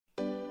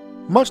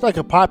Much like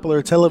a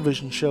popular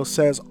television show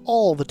says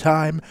all the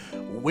time,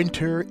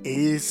 winter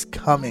is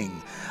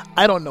coming.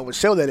 I don't know what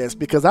show that is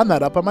because I'm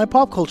not up on my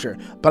pop culture,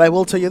 but I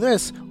will tell you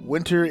this,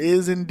 winter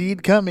is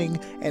indeed coming,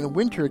 and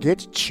winter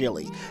gets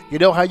chilly. You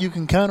know how you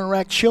can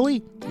counteract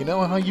chilly? You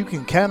know how you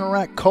can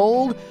counteract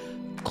cold?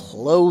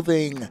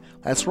 Clothing.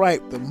 That's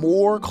right, the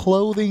more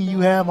clothing you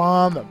have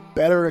on, the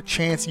better a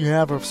chance you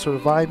have of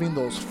surviving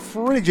those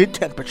frigid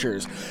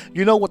temperatures.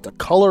 You know what the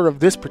color of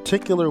this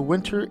particular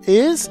winter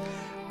is?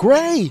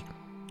 Gray.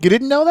 You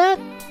didn't know that?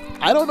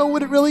 I don't know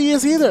what it really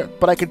is either,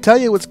 but I can tell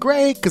you it's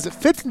gray because it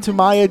fits into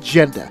my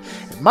agenda.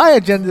 And my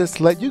agenda is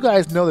to let you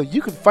guys know that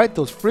you can fight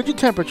those frigid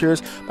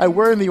temperatures by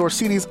wearing the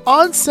Orsini's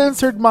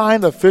Uncensored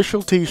Mind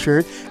official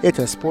t-shirt. It's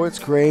a sports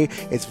gray,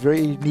 it's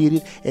very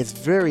needed, it's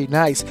very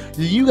nice.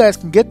 You guys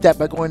can get that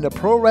by going to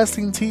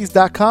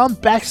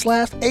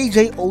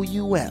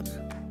prowrestlingtees.com/AJOUM.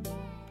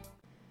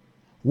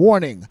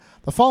 Warning.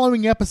 The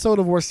following episode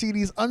of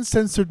Orsini's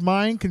Uncensored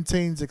Mind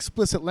contains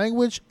explicit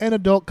language and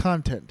adult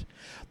content.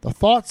 The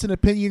thoughts and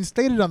opinions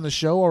stated on the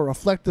show are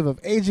reflective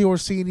of AJ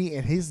Orsini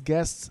and his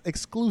guests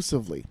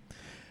exclusively.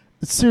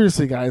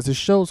 Seriously, guys, the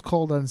show's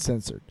called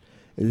Uncensored.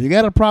 If you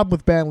got a problem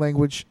with bad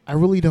language, I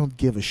really don't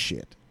give a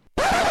shit.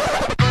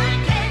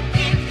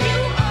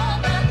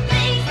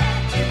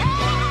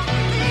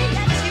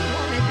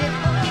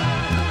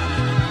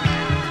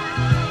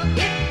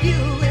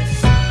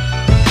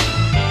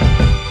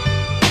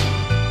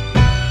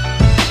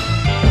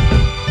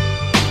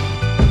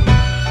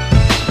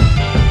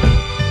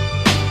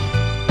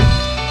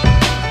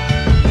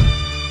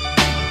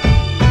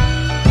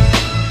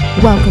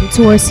 Welcome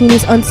to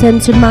Orsini's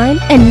Uncensored Mind,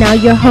 and now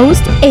your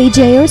host,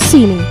 AJ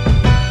Orsini.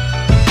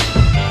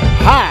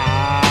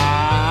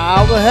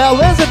 How the hell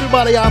is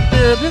everybody out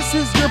there? This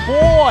is your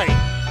boy,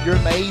 your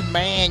main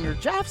man, your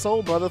Job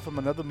soul brother from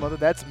another mother.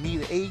 That's me,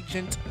 the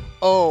Agent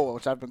O,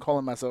 which I've been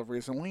calling myself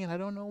recently, and I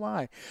don't know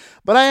why.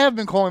 But I have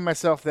been calling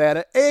myself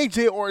that.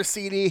 AJ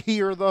Orsini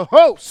here, the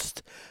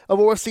host of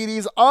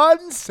Orsini's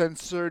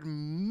Uncensored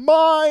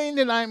Mind,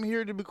 and I'm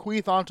here to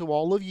bequeath onto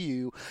all of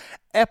you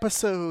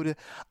episode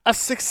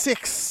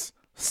 66,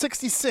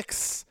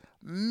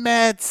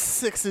 Mad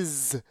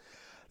Sixes.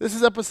 This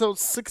is episode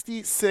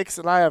 66,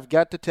 and I have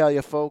got to tell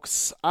you,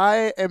 folks,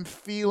 I am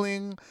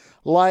feeling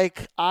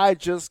like I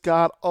just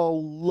got a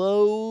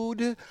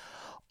load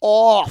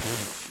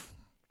off.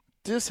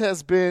 This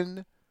has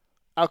been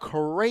a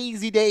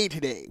crazy day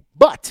today,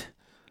 but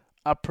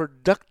a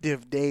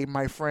productive day,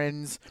 my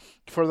friends.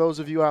 For those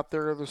of you out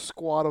there, the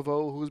squad of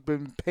O who's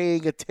been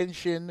paying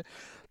attention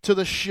to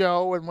the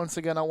show, and once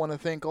again, I want to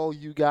thank all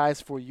you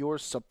guys for your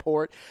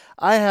support.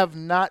 I have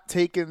not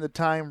taken the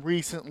time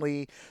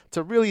recently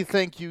to really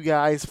thank you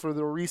guys for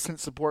the recent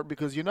support,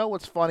 because you know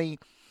what's funny?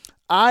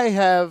 I'm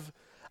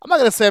not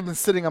going to say I've been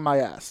sitting on my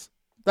ass.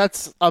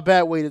 That's a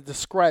bad way to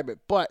describe it,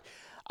 but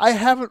I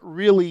haven't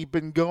really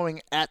been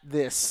going at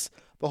this,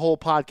 the whole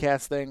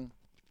podcast thing,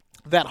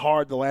 that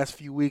hard the last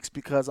few weeks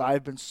because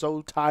I've been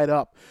so tied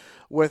up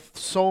with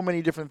so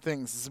many different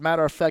things. As a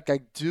matter of fact, I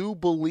do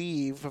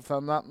believe, if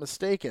I'm not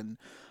mistaken,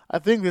 I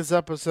think this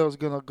episode is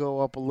going to go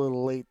up a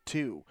little late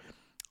too.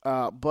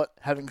 But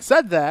having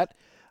said that,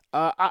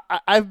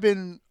 I've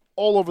been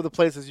all over the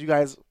place, as you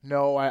guys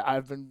know.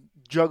 I've been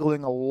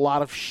juggling a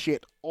lot of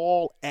shit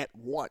all at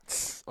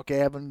once.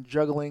 Okay, I've been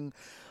juggling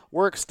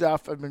work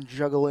stuff. I've been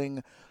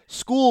juggling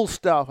school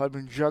stuff. I've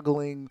been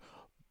juggling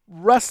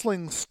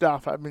wrestling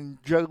stuff. I've been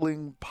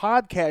juggling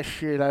podcast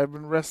shit. I've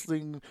been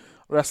wrestling.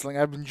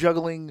 I've been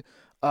juggling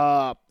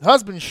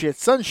husband shit,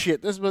 son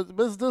shit. There's a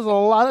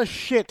lot of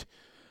shit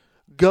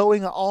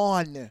going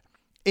on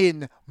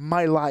in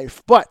my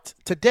life. But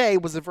today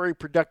was a very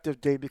productive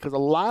day because a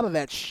lot of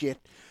that shit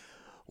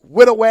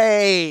went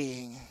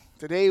away.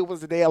 Today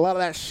was the day a lot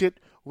of that shit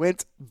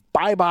went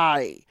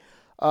bye-bye.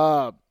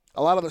 A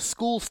lot of the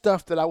school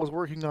stuff that I was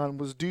working on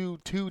was due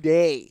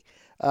today.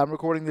 I'm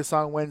recording this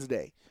on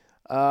Wednesday.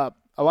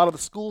 A lot of the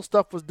school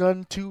stuff was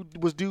due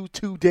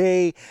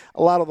today.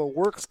 A lot of the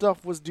work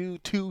stuff was due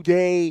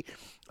today.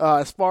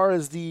 As far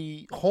as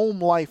the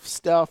home life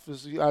stuff,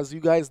 as you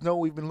guys know,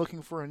 we've been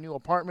looking for a new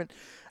apartment.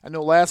 I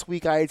know last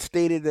week I had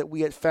stated that we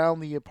had found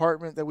the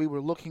apartment that we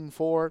were looking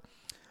for.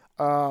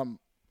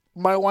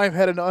 My wife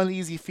had an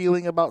uneasy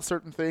feeling about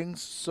certain things,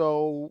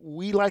 so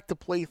we like to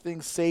play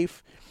things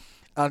safe.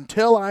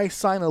 Until I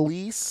sign a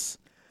lease,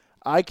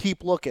 I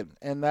keep looking,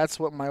 and that's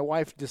what my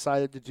wife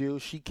decided to do.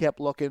 She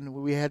kept looking.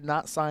 We had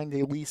not signed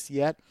a lease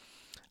yet,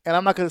 and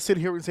I'm not going to sit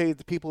here and say that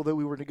the people that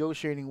we were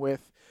negotiating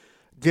with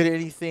did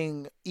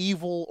anything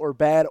evil or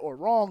bad or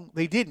wrong.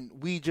 They didn't.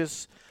 We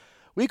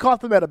caught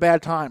them at a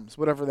bad times,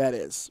 whatever that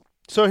is.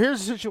 So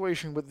here's the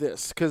situation with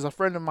this, because a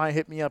friend of mine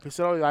hit me up. He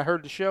said, "Oh, I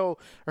heard the show.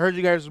 I heard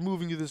you guys are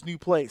moving to this new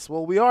place."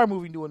 Well, we are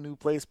moving to a new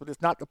place, but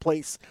it's not the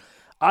place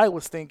I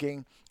was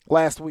thinking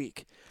last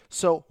week.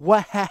 So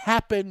what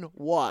happened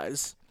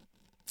was,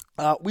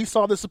 we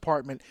saw this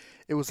apartment.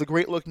 It was a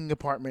great-looking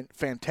apartment,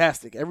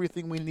 fantastic,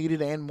 everything we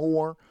needed and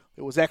more.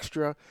 It was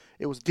extra.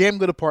 It was a damn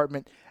good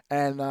apartment,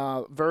 and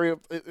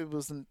it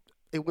was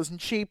It wasn't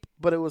cheap,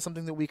 but it was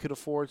something that we could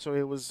afford, so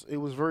it was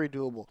very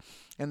doable.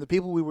 And the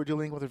people we were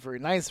dealing with are very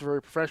nice,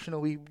 very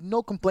professional. We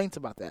no complaints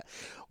about that.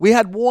 We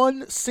had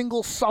one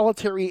single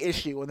solitary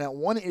issue, and that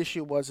one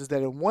issue was is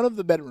that in one of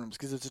the bedrooms,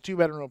 because it's a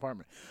two-bedroom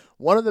apartment,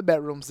 one of the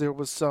bedrooms there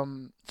was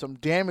some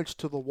damage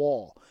to the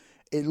wall.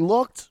 It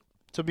looked,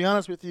 to be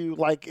honest with you,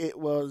 like it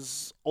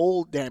was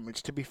old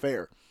damage. To be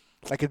fair,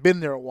 like it'd been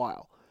there a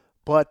while.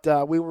 But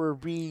we were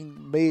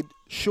being made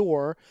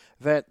sure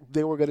that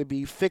they were going to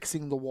be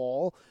fixing the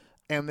wall,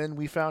 and then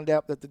we found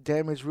out that the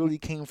damage really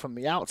came from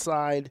the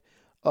outside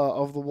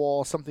of the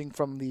wall, something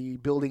from the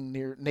building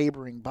near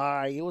neighboring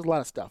by. It was a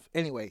lot of stuff.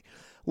 Anyway,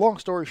 long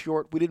story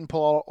short, we didn't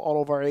pull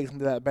all of our eggs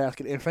into that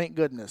basket, and thank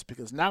goodness,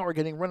 because now we're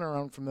getting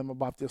runaround from them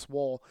about this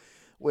wall.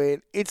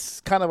 When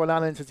it's kind of a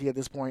non-entity at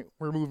this point,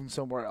 we're moving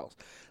somewhere else.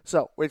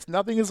 So it's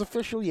nothing is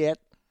official yet,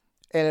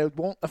 and it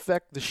won't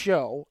affect the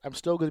show. I'm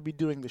still going to be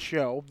doing the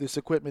show. This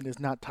equipment is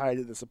not tied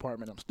to this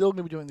apartment. I'm still going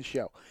to be doing the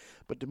show.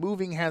 But the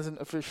moving hasn't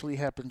officially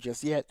happened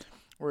just yet.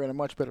 We're in a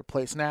much better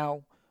place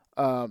now,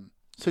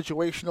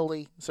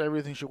 situationally, so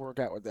everything should work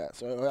out with that.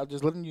 So I'm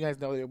just letting you guys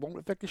know that it won't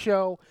affect the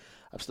show.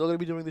 I'm still going to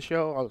be doing the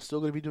show. I'm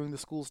still going to be doing the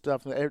school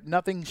stuff.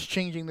 Nothing's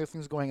changing.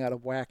 Nothing's going out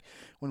of whack.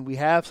 When we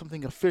have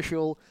something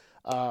official,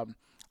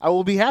 I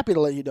will be happy to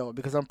let you know,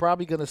 because I'm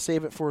probably going to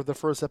save it for the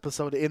first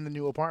episode in the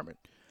new apartment.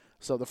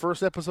 So the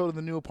first episode of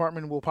the new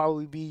apartment will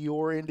probably be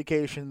your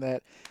indication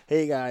that,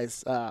 hey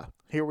guys,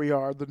 here we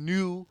are, the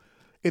new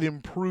and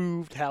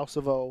improved House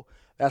of O.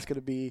 That's going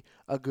to be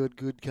a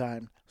good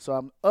time. So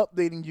I'm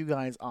updating you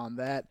guys on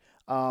that.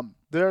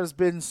 There's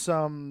been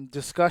some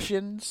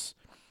discussions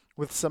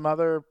with some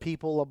other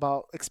people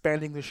about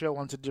expanding the show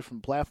onto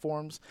different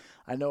platforms.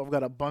 I know I've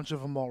got a bunch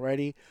of them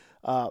already.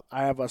 I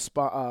have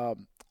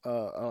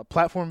a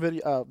platform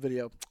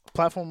video,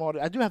 platform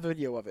audio. I do have a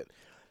video of it,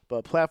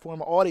 but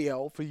platform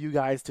audio for you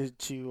guys to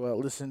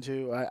listen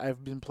to.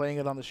 I've been playing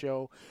it on the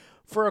show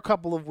for a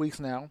couple of weeks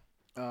now,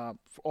 for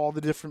all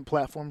the different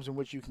platforms in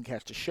which you can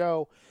catch the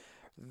show.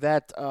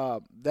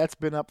 That's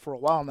been up for a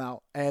while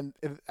now, and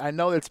I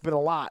know it's been a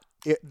lot.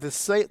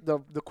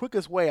 The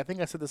quickest way, I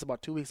think I said this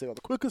about 2 weeks ago,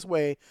 the quickest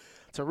way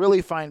to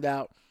really find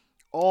out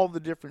all the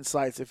different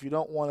sites, if you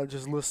don't want to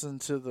just listen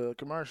to the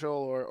commercial,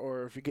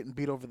 or if you're getting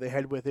beat over the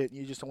head with it and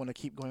you just don't want to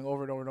keep going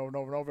over and over and over and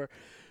over and over,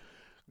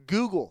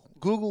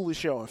 Google the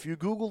show. If you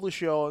Google the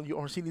show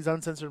or see these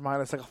uncensored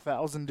minds, it's like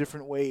 1,000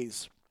 different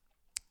ways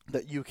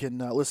that you can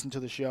listen to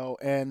the show,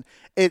 and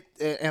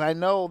I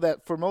know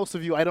that for most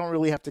of you, I don't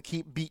really have to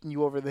keep beating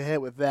you over the head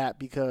with that,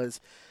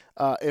 because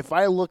if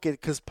I look at,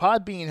 because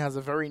Podbean has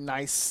a very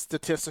nice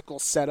statistical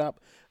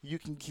setup, you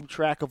can keep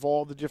track of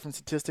all the different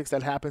statistics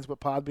that happens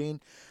with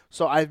Podbean.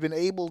 So I've been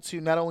able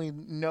to not only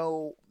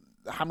know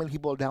how many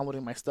people are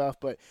downloading my stuff,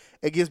 but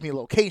it gives me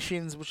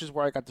locations, which is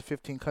where I got the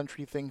 15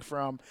 country thing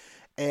from.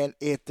 And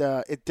it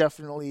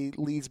definitely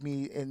leads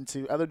me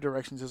into other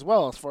directions as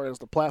well, as far as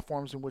the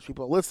platforms in which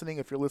people are listening.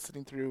 If you're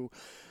listening through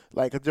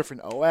like a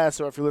different OS,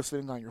 or if you're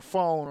listening on your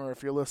phone, or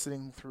if you're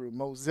listening through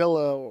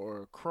Mozilla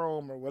or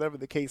Chrome or whatever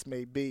the case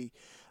may be,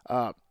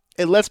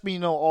 it lets me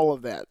know all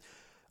of that.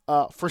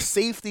 For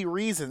safety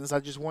reasons, I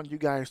just want you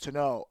guys to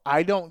know,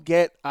 I don't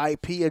get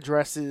IP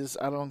addresses,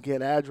 I don't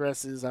get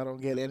addresses, I don't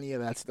get any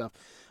of that stuff.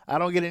 I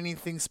don't get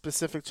anything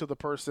specific to the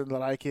person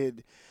that I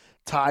could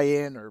tie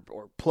in or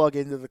plug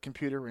into the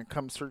computer and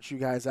come search you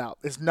guys out.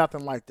 It's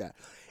nothing like that.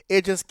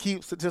 It just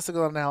keeps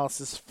statistical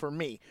analysis for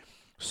me.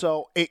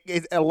 So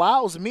it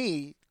allows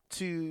me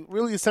to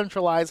really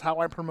centralize how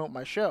I promote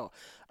my show.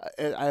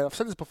 I've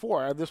said this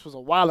before. This was a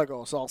while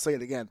ago, so I'll say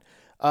it again.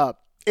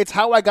 It's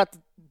how I got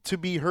to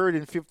be heard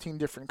in 15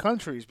 different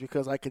countries,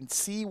 because I can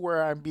see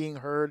where I'm being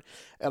heard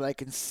and I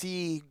can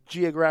see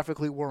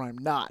geographically where I'm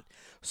not.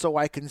 So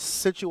I can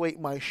situate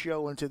my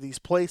show into these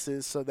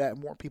places so that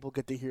more people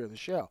get to hear the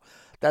show.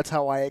 That's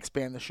how I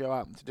expand the show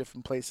out into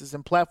different places.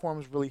 And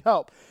platforms really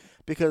help,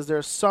 because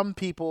there's some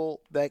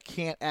people that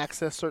can't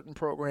access certain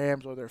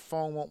programs, or their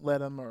phone won't let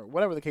them, or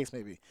whatever the case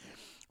may be.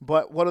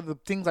 But one of the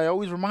things I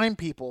always remind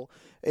people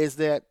is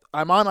that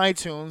I'm on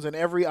iTunes, and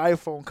every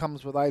iPhone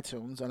comes with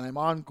iTunes, and I'm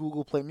on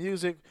Google Play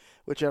Music,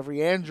 which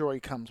every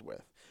Android comes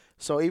with.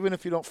 So even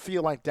if you don't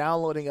feel like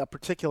downloading a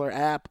particular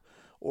app,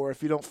 or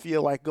if you don't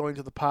feel like going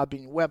to the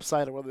Podbean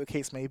website, or whatever the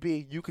case may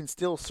be, you can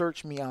still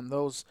search me on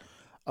those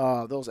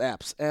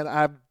apps. And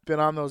I've been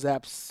on those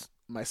apps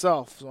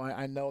myself, so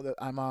I know that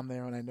I'm on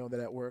there, and I know that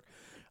at work.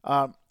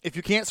 If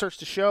you can't search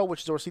the show,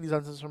 which is Orsini's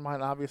Uncensored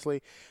Mind,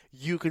 obviously,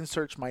 you can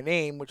search my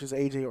name, which is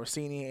AJ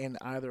Orsini, and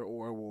either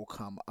or will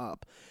come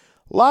up.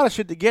 A lot of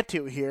shit to get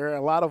to here,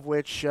 a lot of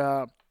which,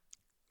 I'm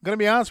going to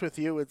be honest with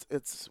you,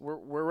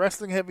 we're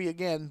wrestling heavy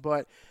again,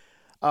 but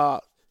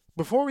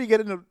before we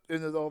get into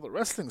all the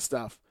wrestling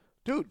stuff,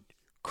 dude,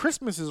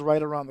 Christmas is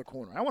right around the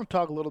corner. I want to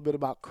talk a little bit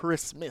about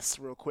Christmas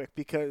real quick,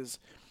 because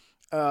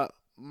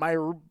my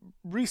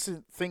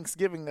recent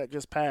Thanksgiving that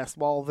just passed,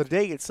 while the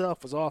day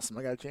itself was awesome,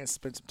 I got a chance to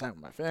spend some time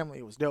with my family.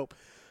 It was dope.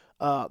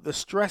 The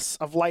stress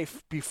of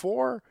life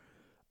before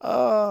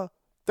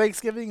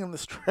Thanksgiving and the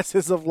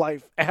stresses of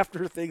life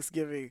after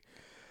Thanksgiving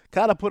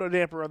kind of put a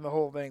damper on the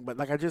whole thing. But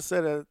like I just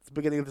said at the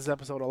beginning of this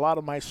episode, a lot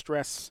of my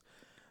stress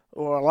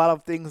or a lot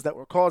of things that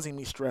were causing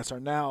me stress are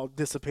now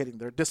dissipating.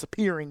 They're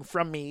disappearing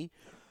from me.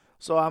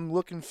 So I'm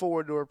looking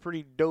forward to a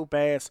pretty dope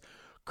ass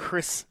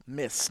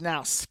Christmas.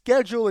 Now,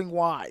 scheduling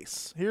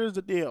wise, here's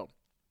the deal.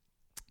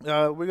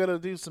 We're going to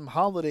do some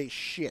holiday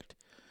shit.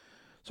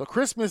 So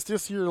Christmas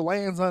this year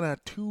lands on a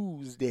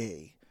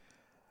Tuesday,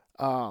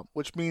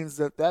 which means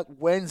that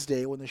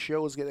Wednesday when the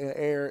show is going to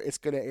air, it's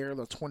going to air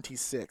the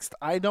 26th.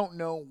 I don't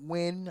know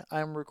when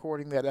I'm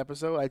recording that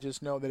episode. I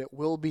just know that it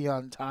will be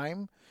on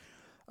time.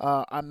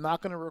 I'm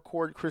not going to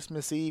record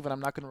Christmas Eve, and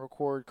I'm not going to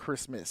record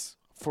Christmas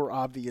for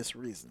obvious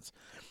reasons.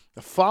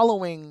 The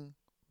following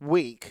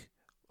week,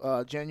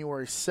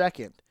 January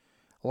 2nd,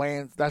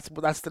 lands. That's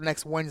the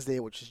next Wednesday,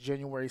 which is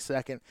January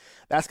 2nd.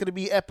 That's going to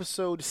be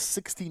episode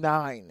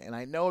 69, and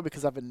I know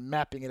because I've been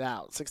mapping it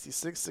out.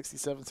 66,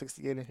 67,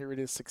 68, and here it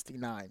is,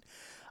 69.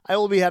 I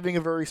will be having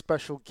a very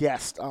special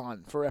guest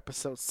on for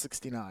episode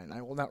 69.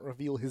 I will not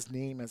reveal his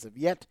name as of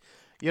yet.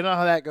 You know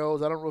how that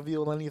goes. I don't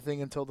reveal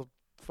anything until the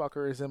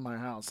fucker is in my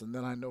house, and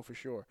then I know for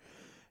sure.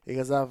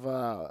 Because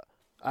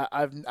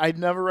I've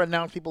never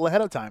announce people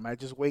ahead of time. I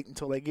just wait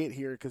until they get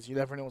here because you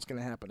never know what's going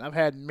to happen. I've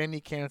had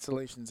many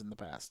cancellations in the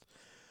past.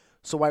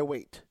 So I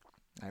wait.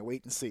 I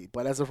wait and see.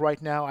 But as of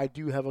right now, I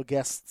do have a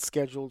guest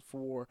scheduled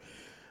for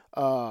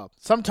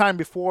sometime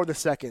before the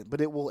 2nd,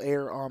 but it will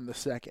air on the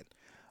 2nd.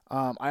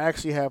 I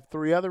actually have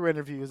 3 other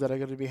interviews that are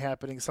going to be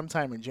happening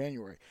sometime in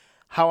January.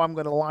 How I'm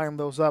going to line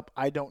those up,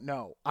 I don't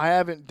know. I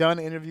haven't done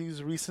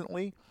interviews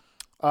recently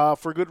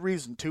for good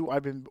reason.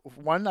 I've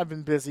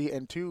been busy,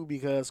 and 2,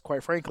 because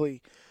quite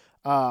frankly,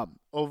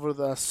 over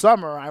the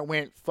summer, I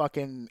went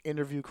fucking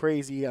interview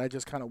crazy. I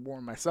just kind of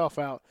wore myself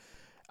out.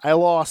 I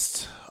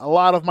lost a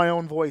lot of my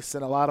own voice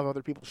and a lot of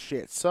other people's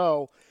shit.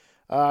 So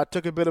I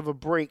took a bit of a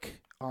break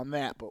on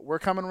that. But we're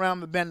coming around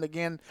the bend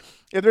again.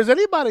 If there's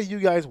anybody you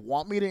guys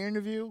want me to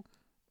interview,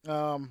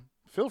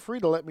 feel free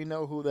to let me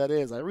know who that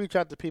is. I reach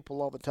out to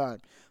people all the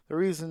time. The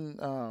reason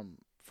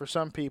for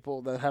some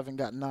people that haven't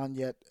gotten on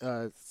yet,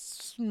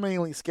 it's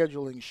mainly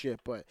scheduling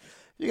shit. But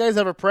if you guys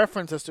have a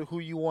preference as to who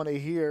you want to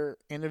hear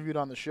interviewed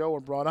on the show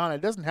or brought on,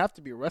 it doesn't have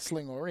to be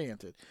wrestling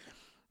oriented.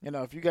 You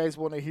know, if you guys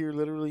want to hear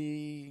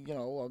literally,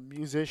 a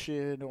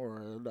musician or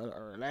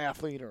an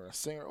athlete or a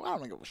singer, I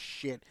don't give a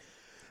shit.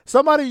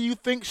 Somebody you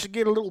think should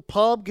get a little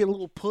pub, get a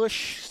little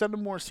push, send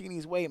them more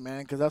Orsini's way,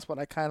 man, because that's what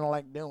I kind of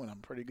like doing. I'm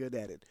pretty good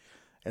at it,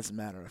 as a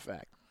matter of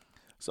fact.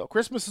 So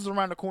Christmas is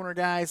around the corner,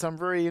 guys. I'm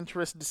very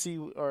interested to see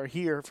or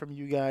hear from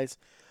you guys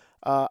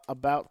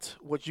about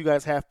what you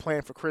guys have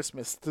planned for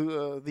Christmas.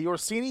 The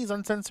Orsini's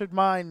Uncensored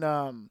Mind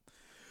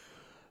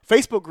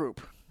Facebook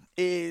group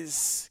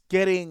is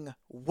getting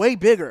way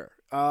bigger.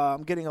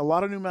 I'm getting a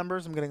lot of new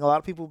members. I'm getting a lot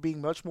of people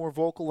being much more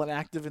vocal and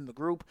active in the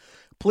group.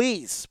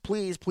 Please,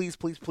 please, please,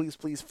 please, please,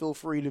 please feel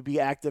free to be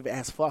active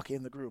as fuck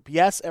in the group.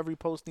 Yes, every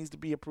post needs to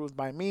be approved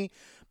by me,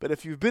 but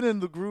if you've been in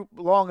the group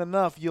long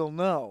enough, you'll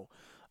know.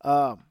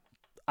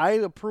 I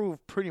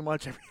approve pretty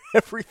much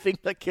everything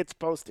that gets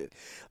posted.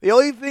 The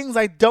only things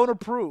I don't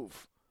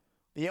approve,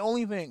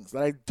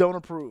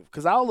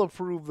 because I'll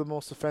approve the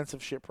most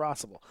offensive shit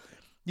possible.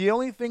 The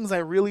only things I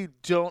really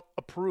don't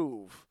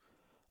approve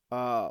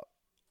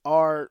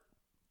are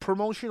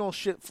promotional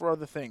shit for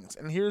other things.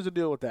 And here's the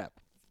deal with that.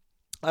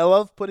 I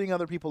love putting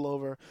other people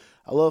over.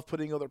 I love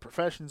putting other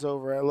professions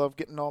over. I love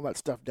getting all that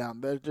stuff down.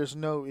 There's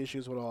no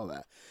issues with all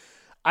that.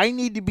 I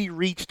need to be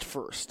reached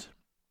first.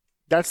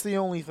 That's the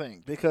only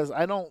thing. Because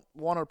I don't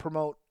want to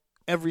promote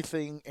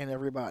everything and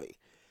everybody.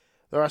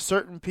 There are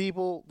certain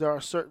people, there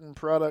are certain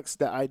products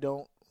that I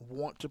don't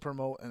want to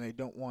promote and I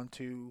don't want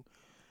to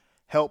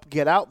help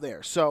get out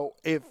there. So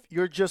if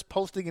you're just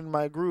posting in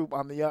my group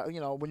on the,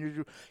 when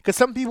you're, because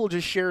some people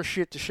just share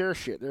shit to share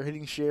shit. They're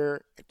hitting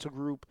share to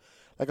group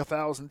like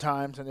 1,000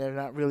 times and they're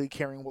not really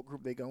caring what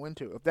group they go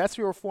into. If that's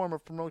your form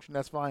of promotion,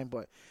 that's fine,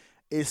 but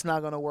it's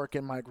not going to work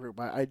in my group.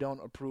 I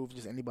don't approve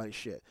just anybody's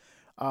shit.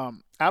 I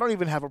don't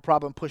even have a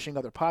problem pushing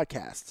other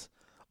podcasts,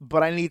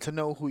 but I need to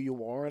know who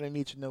you are and I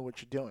need to know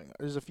what you're doing.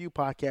 There's a few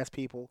podcast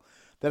people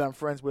that I'm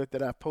friends with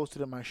that I've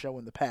posted on my show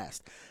in the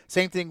past.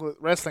 Same thing with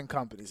wrestling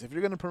companies. If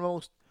you're going to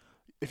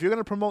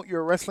promote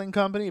your wrestling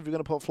company, if you're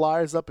going to put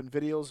flyers up and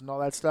videos and all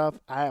that stuff,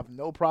 I have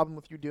no problem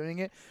with you doing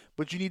it,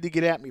 but you need to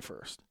get at me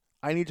first.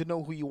 I need to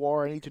know who you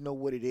are. I need to know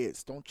what it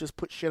is. Don't just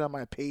put shit on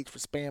my page for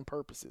spam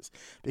purposes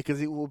because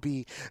it will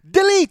be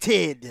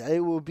deleted.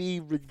 It will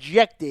be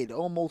rejected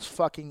almost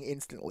fucking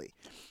instantly.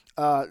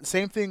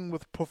 Same thing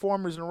with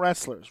performers and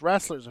wrestlers.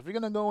 Wrestlers, if you're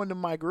going to go into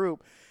my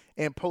group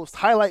and post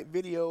highlight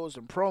videos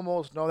and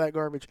promos and all that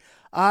garbage,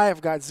 I have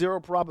got zero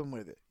problem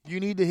with it. You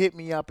need to hit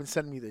me up and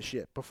send me the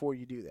shit before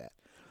you do that.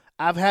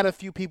 I've had a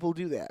few people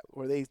do that,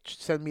 where they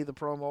send me the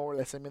promo or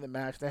they send me the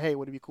match. That, hey,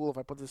 would it be cool if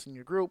I put this in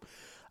your group?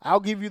 I'll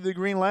give you the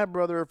green light,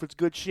 brother, if it's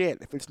good shit.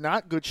 If it's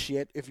not good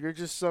shit, if you're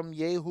just some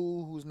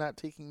yahoo who's not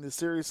taking this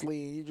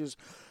seriously and you're just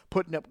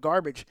putting up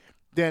garbage,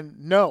 then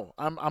no,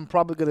 I'm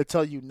probably going to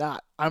tell you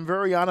not. I'm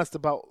very honest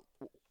about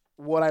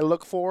what I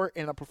look for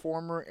in a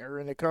performer or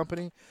in a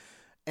company.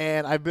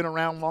 and I've been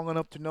around long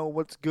enough to know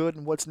what's good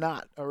and what's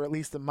not, or at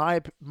least in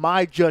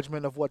my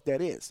judgment of what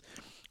that is.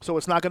 So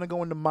it's not going to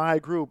go into my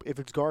group if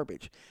it's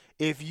garbage.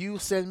 If you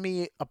send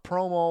me a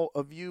promo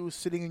of you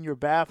sitting in your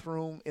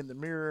bathroom in the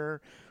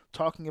mirror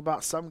talking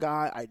about some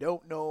guy I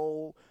don't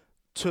know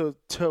to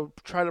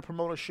try to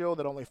promote a show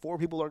that only 4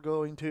 people are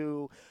going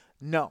to,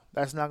 no,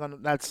 that's not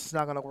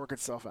gonna work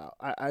itself out.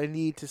 I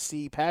need to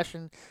see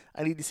passion.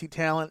 I need to see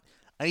talent.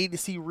 I need to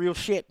see real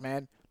shit,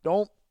 man.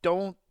 Don't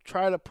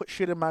try to put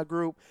shit in my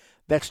group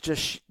that's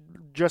just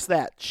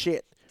that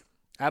shit.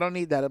 I don't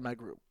need that in my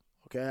group.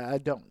 Okay, I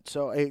don't.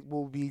 So it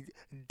will be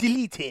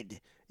deleted.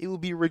 It will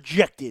be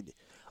rejected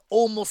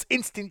almost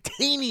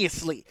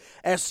instantaneously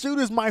as soon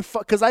as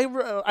because I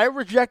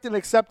reject and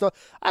accept.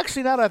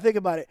 Actually, now that I think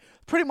about it,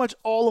 pretty much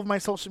all of my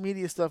social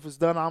media stuff is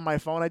done on my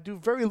phone. I do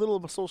very little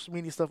of my social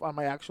media stuff on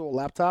my actual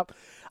laptop.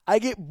 I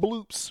get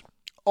bloops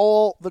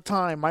all the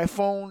time. My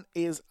phone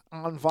is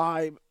on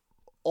vibe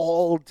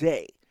all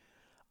day.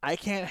 I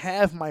can't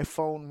have my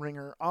phone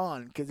ringer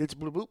on because it's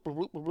bloop, bloop,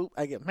 bloop, bloop, bloop.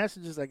 I get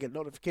messages, I get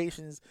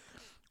notifications.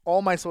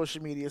 All my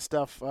social media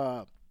stuff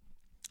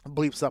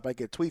bleeps up. I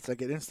get tweets, I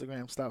get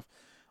Instagram stuff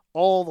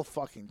all the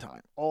fucking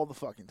time. All the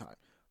fucking time.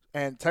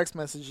 And text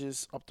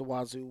messages up the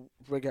wazoo.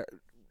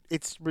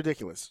 It's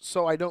ridiculous.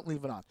 So I don't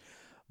leave it on.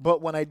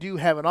 But when I do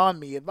have it on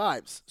me, it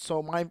vibes.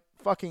 So my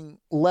fucking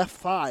left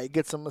thigh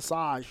gets a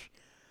massage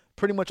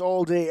pretty much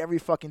all day, every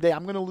fucking day.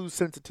 I'm going to lose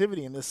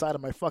sensitivity in this side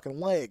of my fucking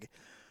leg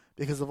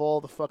because of all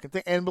the fucking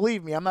thing. And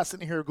believe me, I'm not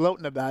sitting here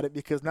gloating about it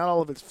because not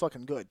all of it's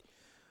fucking good.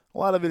 A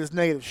lot of it is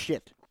negative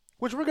shit,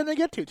 which we're going to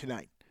get to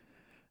tonight.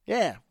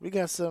 Yeah, we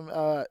got some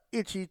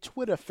itchy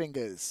Twitter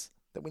fingers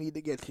that we need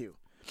to get to.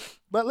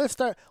 But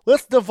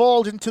let's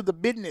divulge into the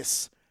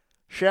business,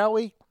 shall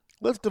we?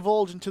 Let's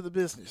divulge into the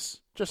business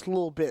just a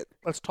little bit.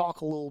 Let's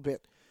talk a little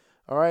bit.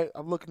 All right,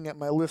 I'm looking at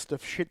my list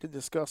of shit to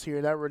discuss here,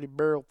 and I already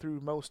barreled through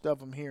most of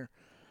them here.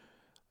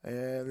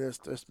 And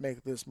let's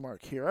make this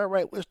mark here. All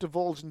right, let's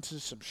divulge into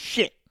some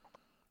shit.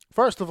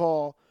 First of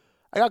all,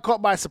 I got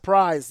caught by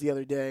surprise the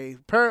other day.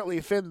 Apparently,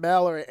 Finn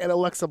Balor and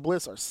Alexa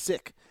Bliss are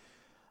sick.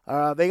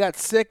 They got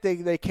sick.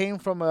 They came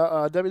from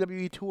a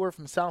WWE tour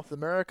from South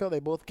America. They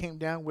both came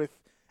down with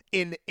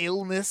an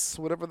illness,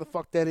 whatever the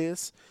fuck that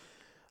is.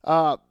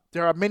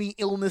 There are many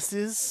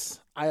illnesses.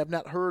 I have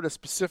not heard a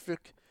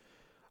specific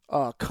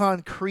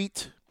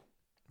concrete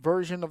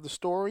version of the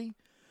story.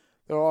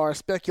 There are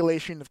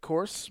speculation, of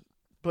course,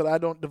 but I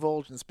don't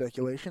divulge in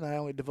speculation. I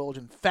only divulge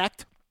in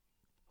fact.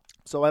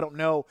 So I don't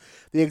know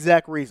the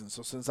exact reason.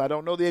 So since I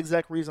don't know the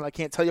exact reason, I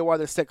can't tell you why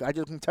they're sick. I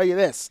just can tell you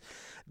this.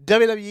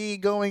 WWE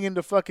going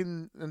into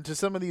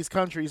some of these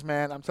countries,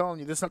 man, I'm telling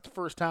you, this is not the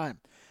first time.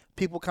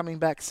 People coming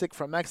back sick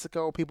from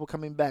Mexico, people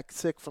coming back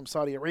sick from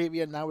Saudi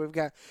Arabia. Now we've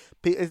got,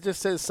 it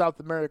just says South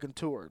American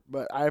tour.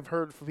 But I've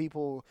heard from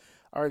people,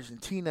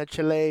 Argentina,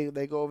 Chile,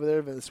 they go over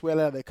there,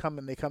 Venezuela, they come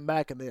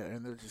back and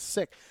they're just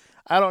sick.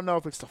 I don't know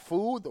if it's the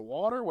food, the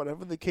water,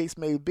 whatever the case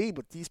may be,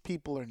 but these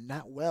people are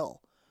not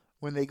well.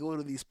 When they go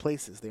to these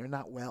places, they're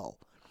not well.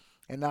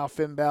 And now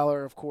Finn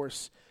Balor, of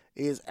course,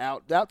 is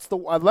out. That's the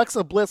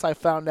Alexa Bliss I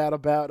found out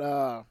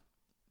about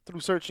through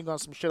searching on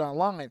some shit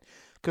online.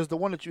 Because the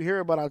one that you hear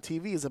about on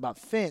TV is about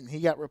Finn. He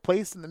got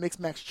replaced in the Mixed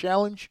Match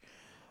Challenge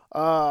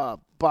by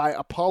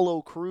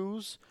Apollo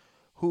Crews,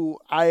 who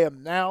I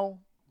am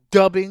now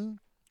dubbing,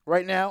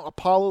 right now,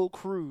 Apollo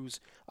Crews.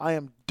 I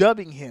am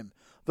dubbing him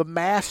the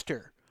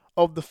master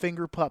of the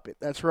finger puppet.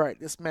 That's right.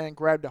 This man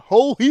grabbed a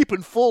whole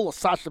heaping full of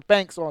Sasha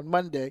Banks on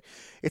Monday.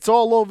 It's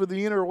all over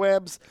the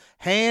interwebs,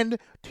 hand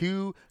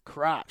to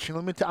crotch. And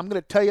I'm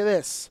going to tell you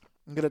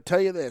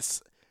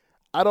this.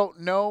 I don't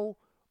know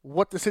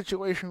what the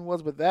situation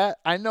was with that.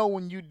 I know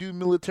when you do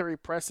military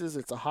presses,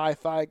 it's a high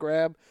thigh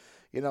grab.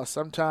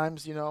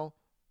 Sometimes, in the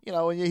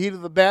heat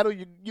of the battle,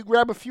 you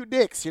grab a few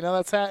dicks.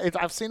 That's how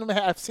I've seen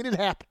it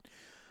happen.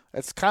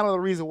 That's kind of the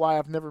reason why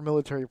I've never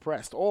military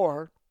pressed,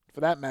 or for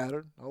that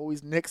matter,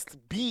 always nixed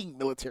being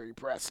military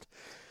pressed.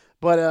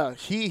 But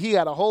he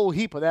had a whole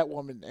heap of that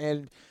woman,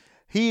 and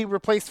he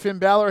replaced Finn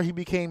Balor. He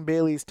became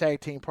Bayley's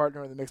tag team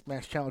partner in the Mixed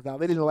Match Challenge. Now,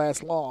 they didn't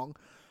last long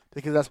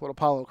because that's what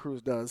Apollo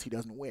Crews does. He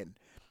doesn't win.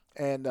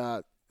 And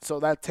so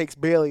that takes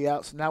Bayley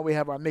out. So now we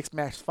have our Mixed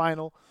Match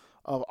final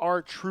of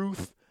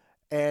R-Truth.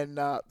 And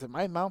did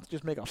my mouth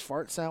just make a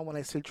fart sound when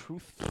I said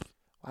truth?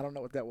 I don't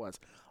know what that was.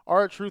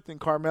 R-Truth and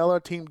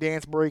Carmella, Team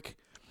Dance Break,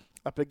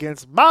 up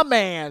against my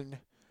man,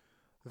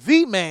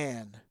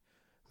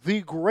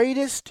 the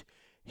greatest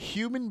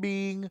human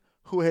being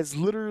who has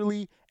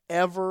literally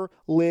ever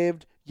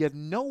lived. You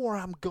know where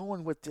I'm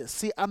going with this.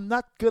 See, I'm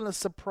not going to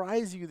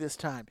surprise you this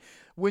time.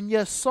 When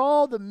you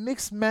saw the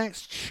Mixed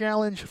Match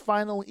Challenge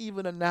final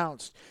even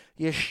announced,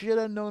 you should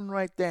have known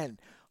right then.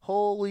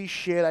 Holy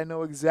shit, I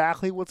know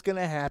exactly what's going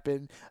to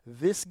happen.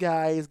 This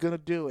guy is going to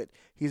do it.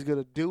 He's going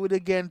to do it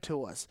again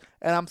to us.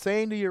 And I'm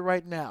saying to you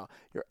right now,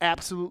 you're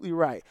absolutely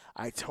right.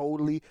 I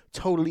totally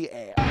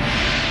am.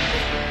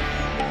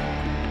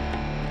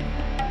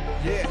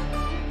 Yeah.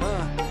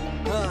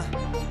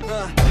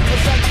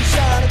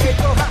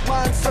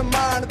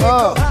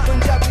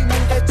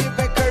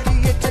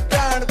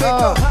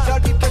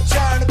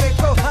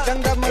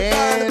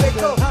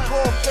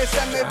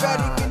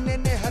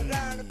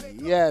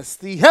 Yes,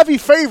 the heavy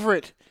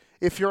favorite.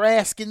 If you're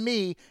asking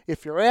me,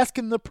 if you're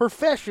asking the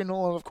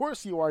professional, and of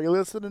course you are, you're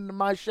listening to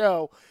my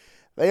show,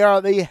 they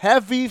are the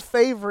heavy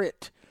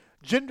favorite.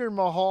 Jinder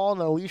Mahal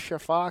and Alicia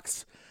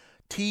Fox,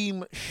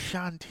 Team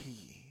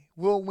Shanti,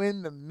 will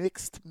win the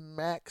Mixed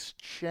Match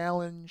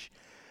Challenge.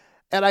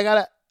 And I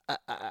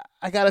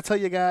gotta tell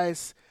you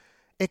guys,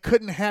 it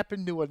couldn't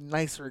happen to a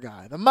nicer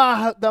guy. The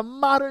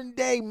modern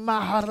day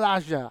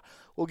Maharaja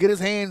will get his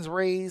hands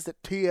raised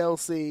at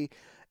TLC,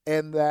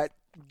 and that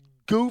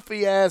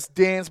goofy ass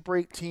dance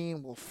break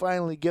team will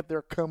finally get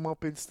their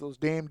comeuppance. Those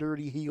damn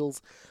dirty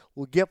heels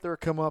will get their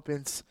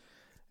comeuppance,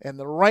 and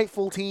the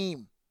rightful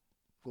team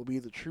will be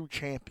the true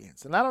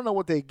champions. And I don't know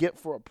what they get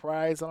for a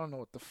prize. I don't know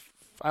what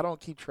I don't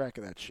keep track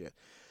of that shit.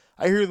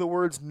 I hear the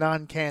words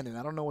non-canon.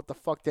 I don't know what the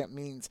fuck that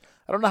means.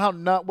 I don't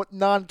know what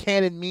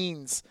non-canon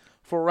means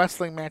for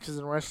wrestling matches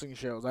and wrestling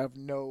shows. I have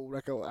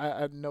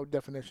I have no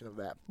definition of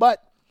that.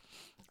 But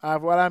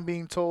what I'm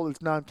being told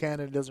is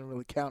non-canon. It doesn't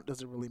really count.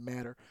 Doesn't really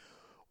matter.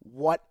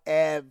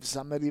 Whatevs.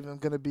 I'm not even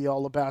going to be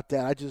all about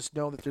that. I just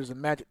know that there's a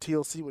match at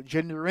TLC with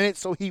Jinder in it,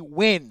 so he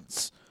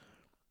wins.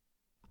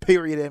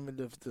 Period. End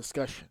of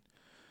discussion.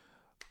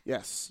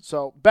 Yes.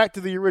 So back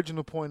to the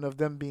original point of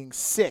them being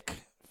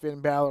sick. Finn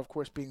Balor, of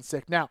course, being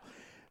sick. Now,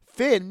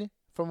 Finn,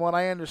 from what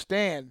I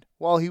understand,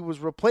 while he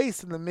was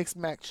replaced in the Mixed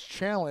Match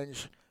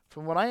Challenge,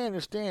 from what I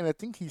understand, I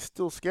think he's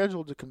still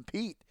scheduled to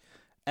compete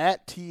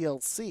at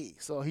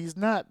TLC. So he's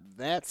not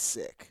that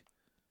sick.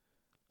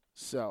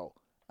 So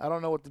I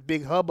don't know what the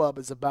big hubbub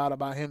is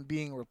about him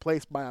being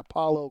replaced by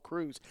Apollo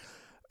Crews,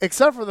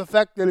 except for the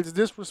fact that it's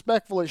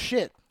disrespectful as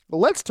shit. But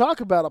let's talk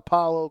about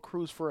Apollo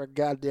Crews for a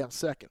goddamn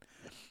second.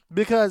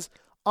 Because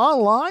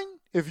online,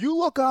 if you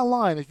look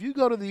online, if you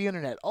go to the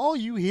internet, all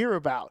you hear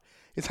about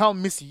is how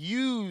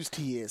misused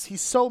he is.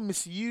 He's so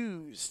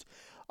misused.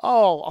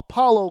 Oh,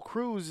 Apollo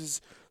Crews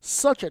is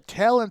such a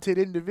talented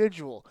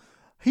individual.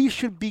 He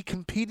should be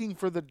competing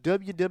for the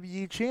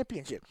WWE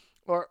Championship.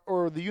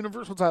 Or the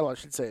Universal title, I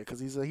should say,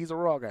 because he's a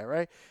Raw guy,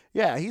 right?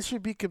 Yeah, he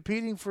should be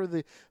competing for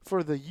the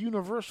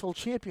Universal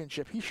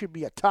Championship. He should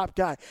be a top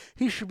guy.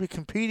 He should be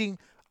competing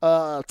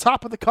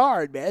top of the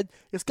card, man.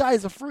 This guy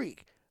is a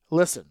freak.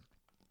 Listen,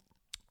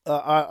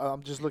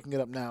 I'm just looking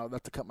it up now,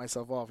 not to cut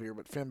myself off here,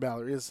 but Finn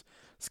Balor is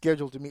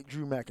scheduled to meet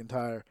Drew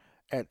McIntyre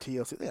at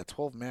TLC. They had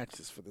 12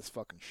 matches for this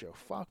fucking show.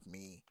 Fuck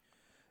me.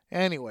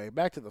 Anyway,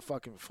 back to the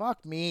fucking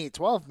fuck me.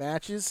 12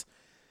 matches.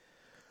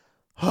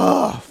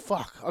 Oh,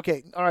 fuck.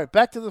 Okay, all right,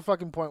 back to the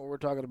fucking point what we're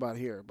talking about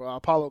here,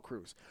 Apollo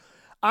Crews.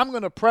 I'm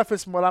going to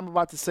preface what I'm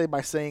about to say by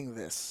saying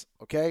this,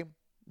 okay?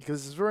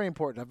 Because it's very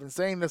important. I've been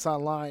saying this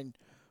online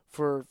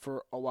for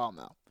a while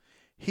now.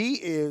 He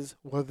is,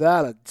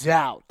 without a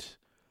doubt,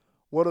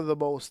 one of the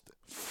most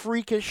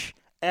freakish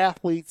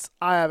athletes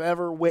I have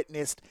ever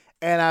witnessed,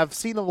 and I've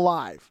seen him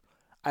live.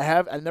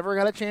 I never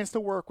got a chance to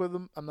work with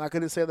him. I'm not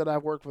going to say that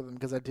I've worked with him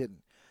because I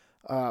didn't.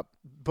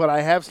 But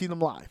I have seen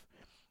him live.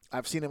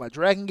 I've seen him at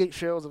Dragon Gate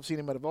shows. I've seen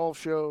him at Evolve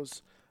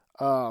shows.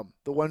 The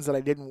ones that I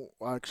didn't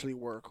actually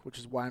work, which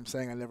is why I'm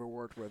saying I never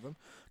worked with him.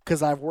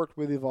 Because I've worked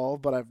with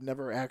Evolve, but I've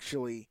never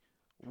actually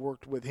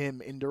worked with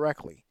him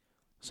indirectly.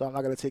 So I'm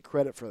not going to take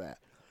credit for that.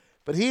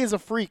 But he is a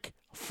freak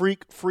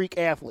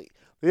athlete.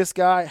 This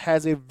guy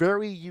has a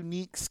very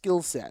unique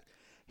skill set.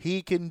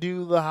 He can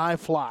do the high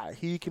fly.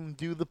 He can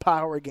do the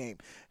power game.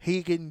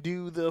 He can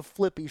do the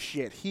flippy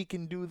shit. He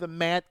can do the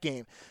mat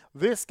game.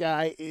 This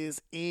guy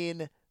is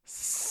insane.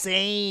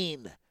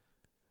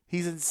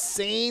 He's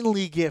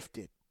insanely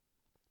gifted.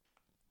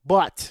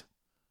 But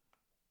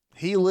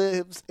he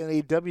lives in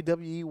a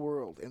WWE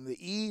world, and the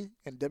E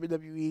in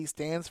WWE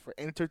stands for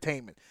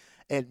entertainment.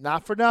 And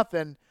not for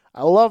nothing,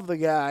 I love the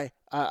guy.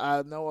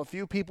 I know a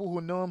few people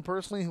who know him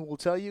personally who will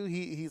tell you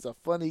he's a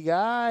funny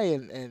guy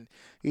and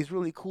he's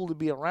really cool to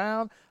be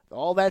around.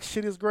 All that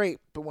shit is great.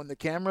 But when the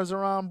cameras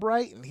are on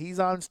bright and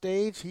he's on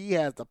stage, he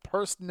has the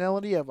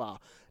personality of a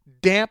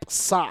damp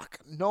sock.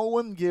 No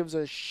one gives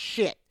a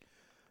shit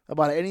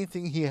about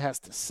anything he has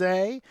to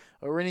say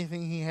or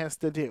anything he has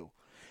to do.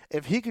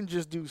 If he can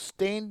just do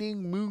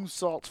standing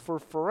moonsaults for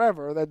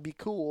forever, that'd be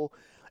cool.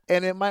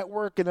 And it might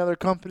work in other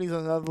companies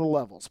on other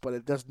levels, but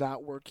it does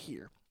not work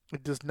here.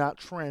 It does not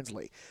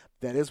translate.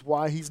 That is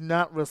why he's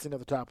not wrestling at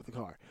the top of the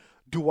card.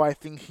 Do I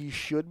think he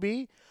should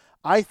be?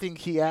 I think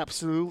he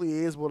absolutely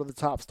is one of the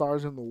top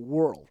stars in the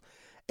world.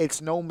 It's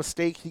no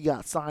mistake he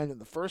got signed in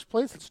the first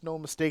place. It's no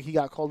mistake he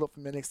got called up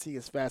from NXT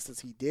as fast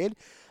as he did.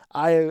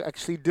 I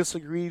actually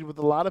disagreed with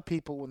a lot of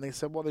people when they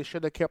said, well, they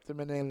should have kept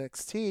him in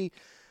NXT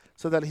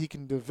so that he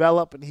can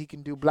develop and he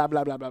can do blah,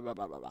 blah, blah, blah, blah,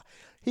 blah, blah, blah.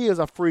 He is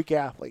a freak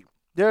athlete.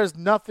 There's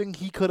nothing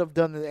he could have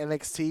done in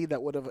NXT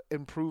that would have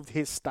improved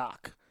his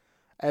stock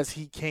as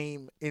he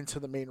came into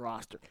the main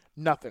roster.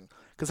 Nothing.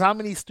 Because how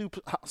many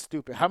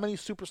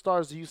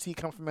superstars do you see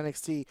come from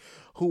NXT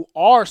who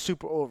are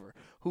super over,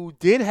 who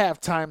did have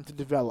time to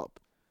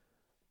develop,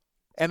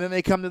 and then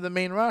they come to the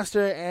main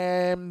roster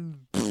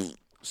and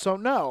so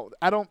no,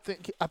 I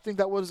think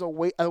that was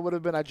it would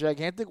have been a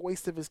gigantic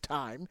waste of his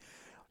time.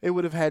 It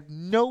would have had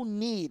no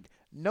need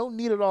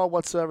at all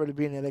whatsoever to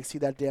be in NXT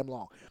that damn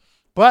long.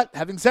 But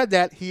having said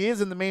that, he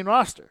is in the main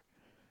roster.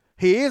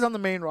 He is on the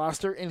main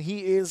roster, and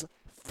he is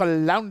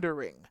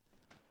floundering.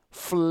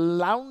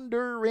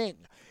 Floundering.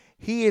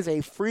 He is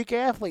a freak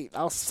athlete.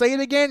 I'll say it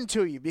again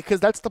to you because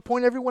that's the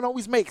point everyone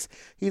always makes.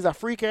 He's a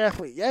freak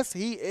athlete. Yes,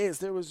 he is.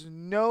 There was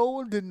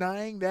no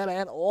denying that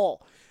at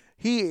all.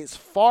 He is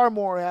far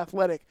more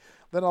athletic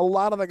than a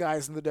lot of the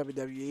guys in the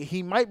WWE.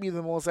 He might be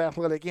the most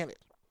athletic in it.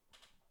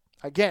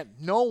 Again,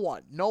 no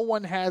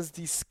one has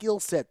the skill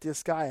set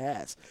this guy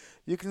has.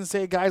 You can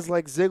say guys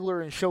like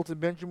Ziggler and Shelton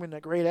Benjamin are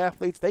great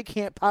athletes. They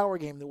can't power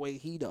game the way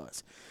he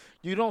does.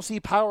 You don't see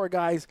power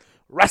guys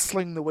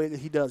wrestling the way that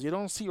he does. You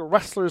don't see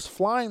wrestlers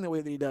flying the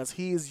way that he does.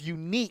 He is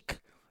unique.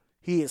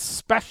 He is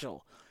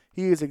special.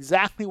 He is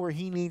exactly where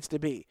he needs to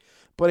be.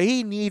 But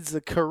he needs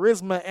the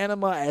charisma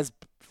enema as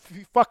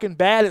fucking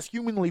bad as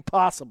humanly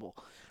possible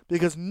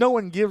because no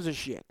one gives a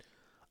shit.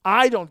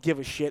 I don't give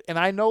a shit, and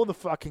I know the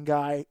fucking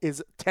guy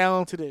is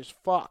talented as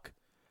fuck.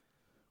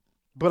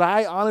 But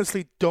I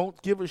honestly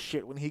don't give a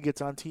shit when he gets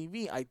on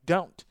TV. I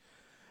don't.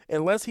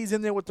 Unless he's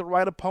in there with the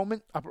right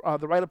opponent,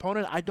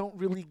 I don't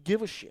really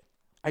give a shit.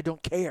 I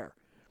don't care.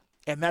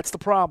 And that's the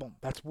problem.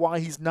 That's why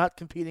he's not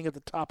competing at the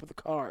top of the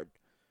card.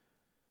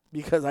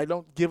 Because I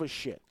don't give a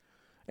shit.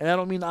 And I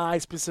don't mean I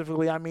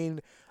specifically. I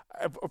mean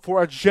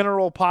for a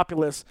general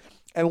populace,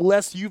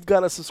 unless you've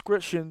got a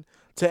subscription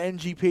to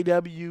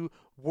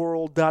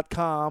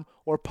NGPWWorld.com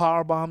or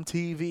Powerbomb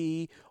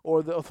TV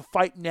or the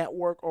Fight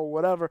Network or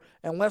whatever,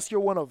 unless you're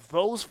one of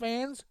those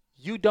fans,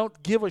 you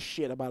don't give a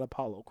shit about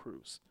Apollo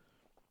Crews.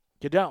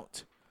 You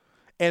don't.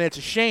 And it's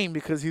a shame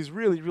because he's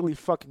really, really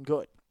fucking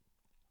good.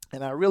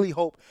 And I really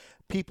hope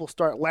people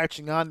start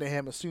latching on to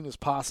him as soon as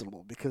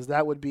possible because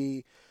that would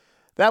be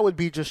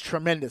just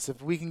tremendous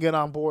if we can get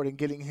on board and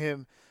getting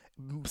him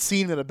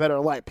seen in a better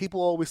light. People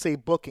always say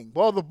booking.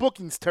 Well, the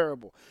booking's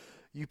terrible.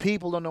 You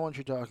people don't know what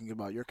you're talking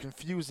about. You're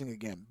confusing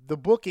again. The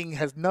booking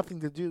has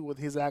nothing to do with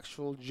his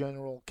actual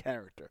general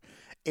character.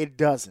 It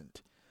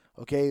doesn't.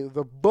 Okay?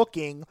 The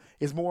booking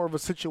is more of a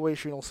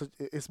situational.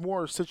 It's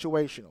more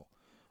situational.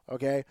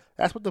 Okay?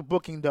 That's what the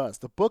booking does.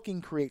 The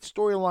booking creates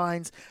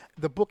storylines.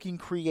 The booking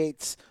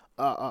creates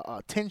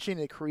tension.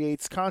 It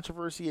creates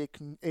controversy.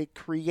 It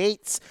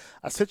creates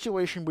a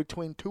situation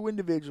between two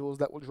individuals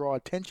that will draw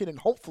attention and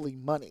hopefully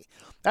money.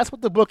 That's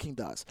what the booking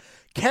does.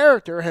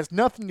 Character has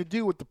nothing to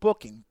do with the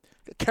booking.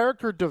 The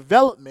character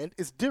development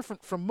is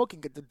different from booking.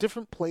 It's a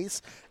different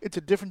place. It's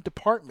a different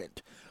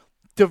department.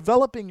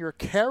 Developing your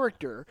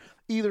character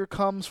either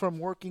comes from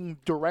working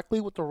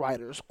directly with the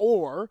writers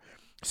or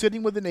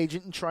sitting with an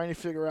agent and trying to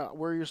figure out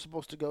where you're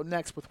supposed to go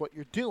next with what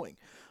you're doing.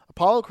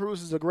 Apollo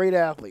Crews is a great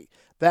athlete.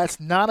 That's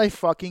not a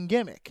fucking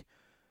gimmick.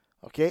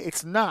 Okay?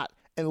 It's not.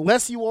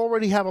 Unless you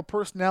already have a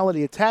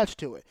personality attached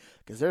to it.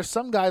 Because there's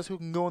some guys who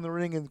can go in the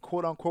ring and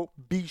quote-unquote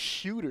be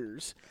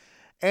shooters,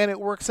 and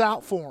it works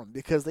out for them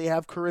because they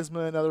have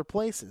charisma in other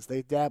places.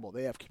 They dabble.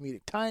 They have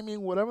comedic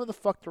timing, whatever the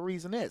fuck the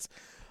reason is.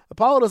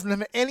 Apollo doesn't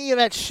have any of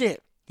that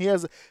shit.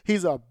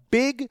 He's a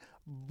big,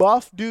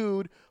 buff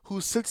dude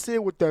who sits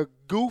there with the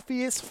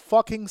goofiest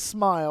fucking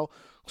smile.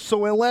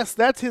 So unless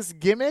that's his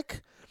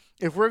gimmick,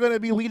 if we're going to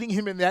be leading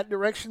him in that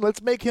direction,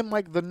 let's make him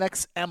like the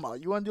next Emma.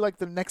 You want to do like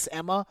the next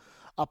Emma?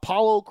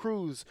 Apollo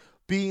Crews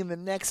being the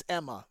next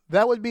Emma.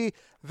 That would be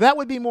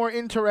more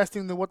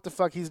interesting than what the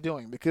fuck he's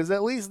doing, because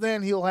at least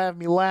then he'll have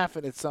me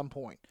laughing at some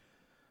point.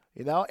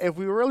 You know, if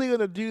we were really going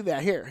to do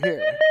that, here,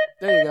 there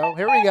you go.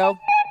 Here we go.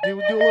 Do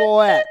a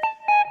little of that.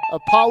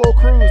 Apollo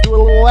Crews, do a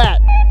little of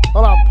that.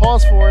 Hold on,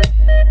 pause for it.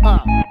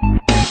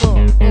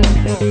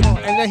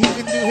 And then he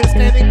can do his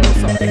standing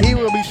moonsault. And he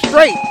will be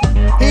straight.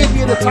 He'd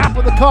be at the top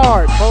of the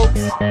card, folks.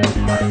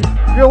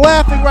 You're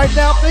laughing right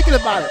now thinking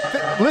about it.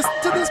 Listen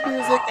to this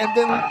music and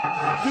then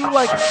do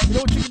like, you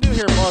know what you can do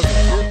here?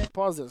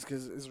 Pause this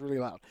because it's really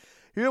loud.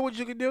 You know what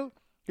you can do?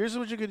 Here's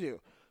what you can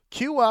do.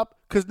 Cue up,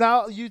 because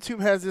now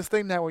YouTube has this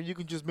thing now where you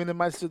can just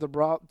minimize to the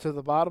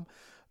bottom,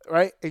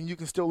 right? And you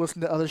can still listen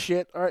to other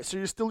shit. All right, so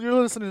you're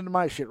listening to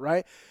my shit,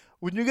 right?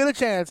 When you get a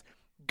chance,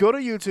 go to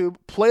YouTube,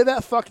 play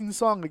that fucking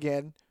song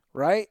again,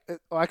 right?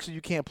 Oh, actually,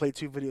 you can't play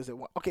two videos at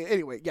once. Okay,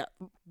 anyway, yeah.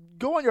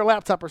 Go on your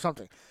laptop or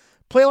something.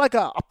 Play like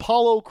a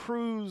Apollo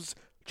Crews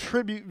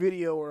tribute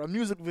video or a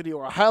music video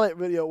or a highlight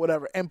video or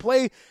whatever, and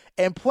play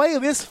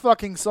this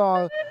fucking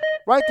song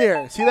right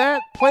there. See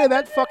that? Play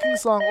that fucking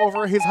song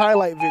over his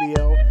highlight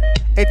video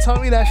and tell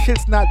me that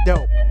shit's not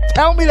dope.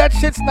 Tell me that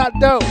shit's not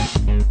dope.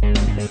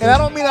 And I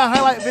don't mean a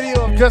highlight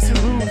video of just his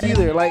moves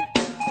either. Like,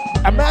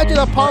 imagine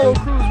Apollo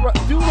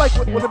Crews do like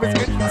one of his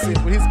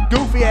entrances with his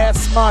goofy ass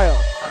smile.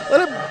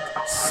 Let him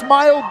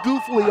smile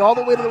goofily all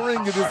the way to the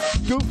ring with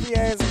his goofy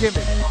ass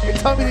gimmick and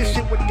tell me this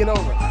shit wouldn't get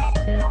over.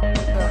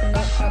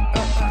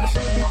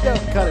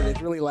 Cut it,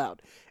 it's really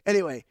loud.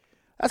 Anyway,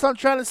 that's what I'm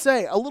trying to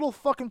say. A little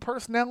fucking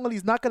personality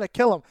is not going to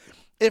kill him.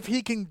 If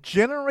he can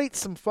generate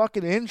some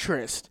fucking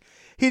interest,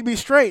 he'd be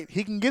straight.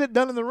 He can get it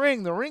done in the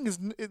ring. The ring is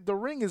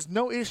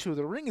no issue.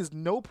 The ring is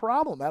no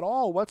problem at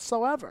all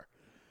whatsoever.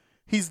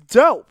 He's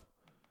dope.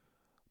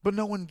 But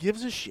no one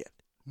gives a shit.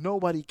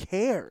 Nobody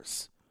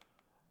cares.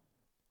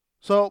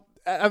 So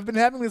I've been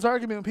having this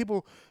argument with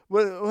people.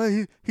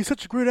 Well, he's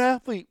such a great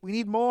athlete. We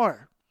need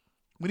more.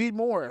 We need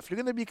more. If you're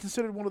going to be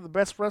considered one of the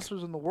best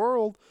wrestlers in the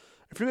world,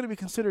 if you're going to be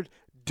considered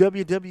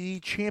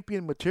WWE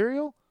champion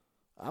material,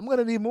 I'm going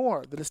to need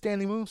more than a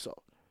standing moonsault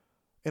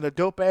and a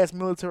dope ass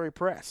military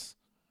press.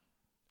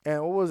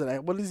 And what was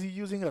it? What is he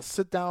using? A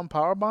sit down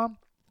power bomb?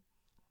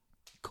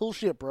 Cool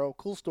shit, bro.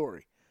 Cool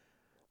story.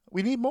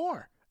 We need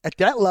more at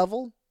that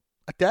level.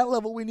 At that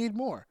level, we need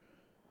more.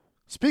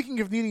 Speaking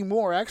of needing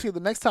more, actually, the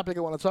next topic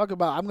I want to talk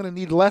about, I'm going to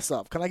need less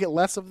of. Can I get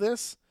less of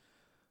this?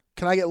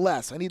 Can I get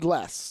less? I need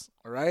less.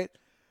 All right.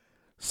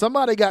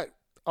 Somebody got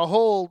a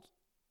hold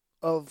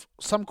of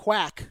some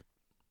quack,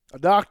 a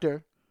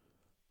doctor,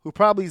 who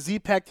probably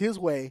Z-packed his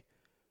way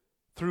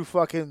through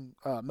fucking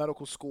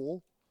medical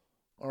school,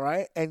 all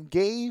right, and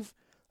gave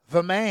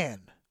the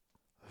man,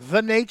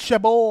 the nature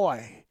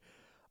boy,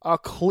 a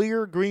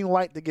clear green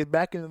light to get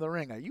back into the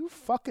ring. Are you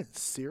fucking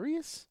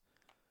serious?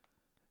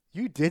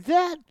 You did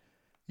that?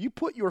 You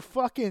put your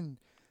fucking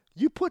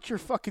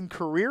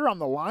career on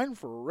the line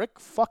for Ric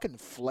fucking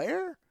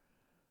Flair?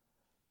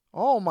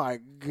 Oh my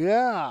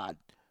God.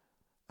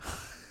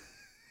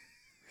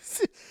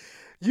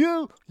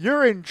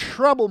 You're in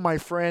trouble, my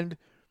friend.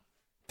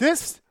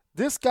 This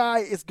guy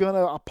is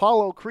gonna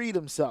Apollo Creed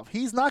himself.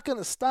 He's not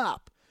gonna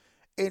stop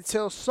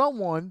until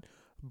someone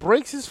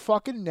breaks his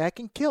fucking neck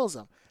and kills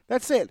him.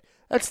 That's it.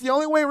 That's the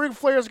only way Ric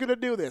Flair is gonna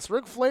do this.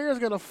 Ric Flair is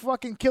gonna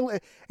fucking kill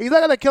it. He's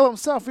not gonna kill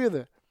himself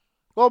either.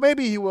 Well,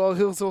 maybe he will.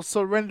 He'll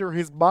surrender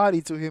his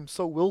body to him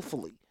so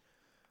willfully.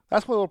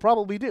 That's what he'll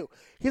probably do.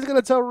 He's going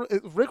to tell,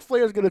 Ric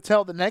Flair is going to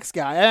tell the next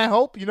guy, and I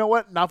hope, you know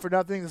what, not for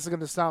nothing, this is going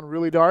to sound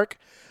really dark,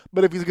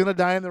 but if he's going to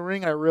die in the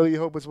ring, I really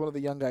hope it's one of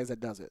the young guys that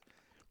does it.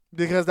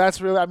 Because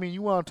that's really, I mean,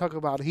 you want to talk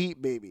about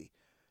heat, baby.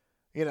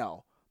 You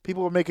know,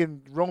 people are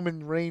making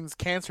Roman Reigns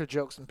cancer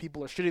jokes and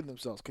people are shitting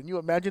themselves. Can you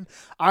imagine?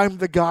 I'm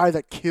the guy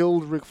that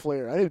killed Ric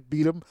Flair. I didn't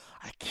beat him.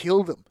 I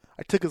killed him.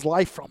 I took his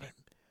life from him.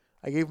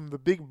 I gave him the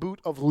big boot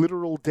of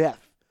literal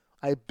death.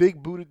 I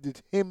big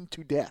booted him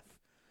to death.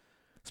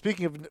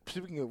 Speaking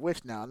of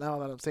which, now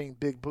that I'm saying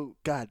big boot,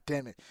 god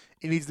damn it,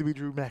 it needs to be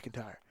Drew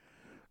McIntyre.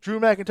 Drew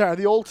McIntyre,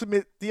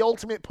 the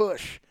ultimate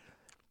push.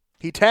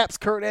 He taps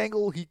Kurt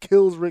Angle, he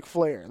kills Ric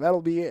Flair.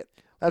 That'll be it.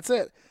 That's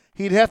it.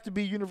 He'd have to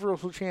be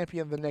Universal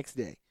Champion the next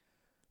day.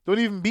 Don't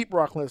even beat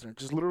Brock Lesnar.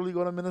 Just literally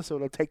go to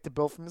Minnesota, take the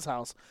belt from his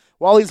house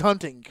while he's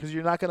hunting, because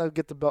you're not going to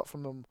get the belt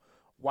from him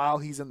while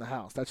he's in the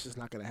house. That's just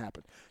not going to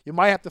happen. You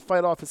might have to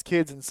fight off his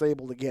kids and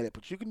Sable to get it,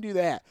 but you can do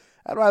that.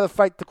 I'd rather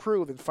fight the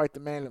crew than fight the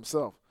man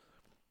himself.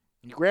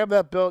 You grab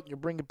that belt, you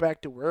bring it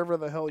back to wherever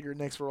the hell your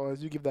next Raw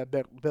is, you give that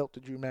belt to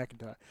Drew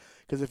McIntyre.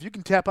 Because if you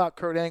can tap out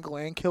Kurt Angle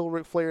and kill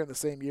Ric Flair in the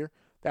same year,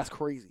 that's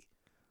crazy.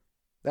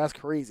 That's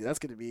crazy. That's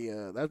going to be,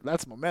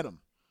 that's momentum.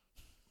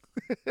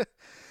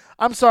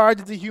 I'm sorry,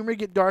 did the humor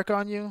get dark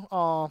on you?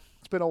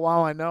 It's been a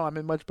while, I know. I'm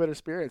in much better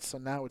spirits, so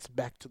now it's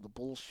back to the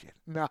bullshit.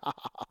 Back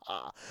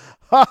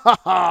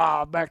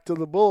to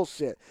the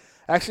bullshit.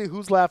 Actually,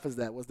 whose laugh is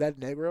that? Was that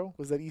Negro?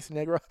 Was that East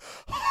Negro?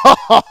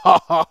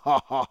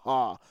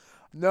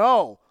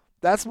 No,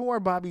 that's more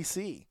Bobby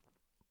C.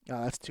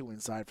 Oh, that's too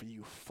inside for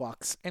you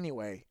fucks.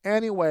 Anyway,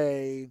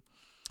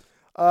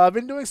 I've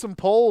been doing some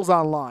polls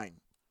online.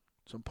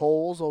 Some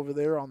polls over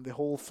there on the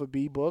whole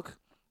Fabi book.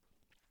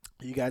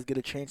 You guys get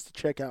a chance to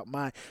check out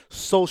my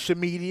social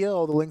media.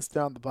 All the links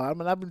down the bottom.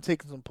 And I've been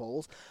taking some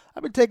polls.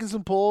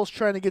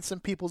 Trying to get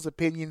some people's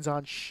opinions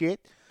on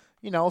shit.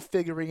 You know,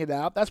 figuring it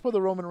out. That's where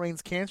the Roman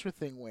Reigns cancer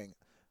thing went.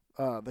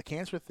 The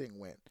cancer thing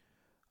went.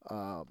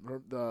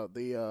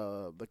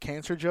 The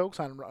cancer jokes.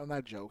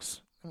 Not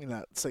jokes. I mean,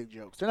 not say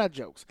jokes. They're not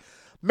jokes.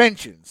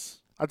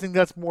 Mentions. I think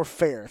that's more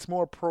fair. It's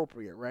more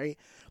appropriate, right?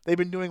 They've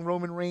been doing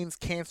Roman Reigns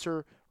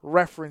cancer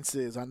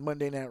references on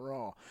Monday Night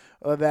Raw.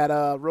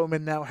 That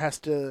Roman now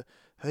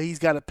he's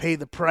got to pay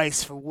the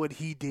price for what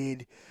he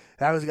did.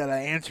 Now he's got to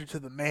answer to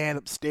the man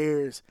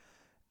upstairs.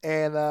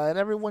 And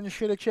everyone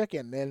should have checked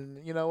in.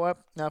 And you know what?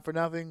 Not for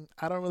nothing,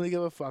 I don't really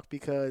give a fuck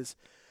because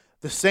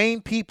the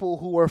same people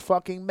who are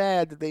fucking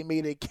mad that they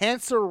made a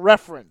cancer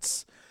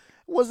reference,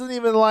 it wasn't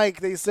even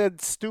like they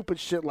said stupid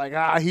shit like,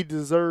 he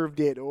deserved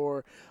it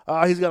or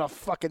he's gonna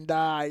fucking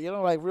die. You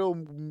know, like real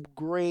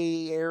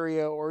gray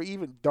area or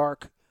even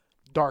dark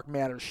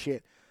matter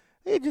shit.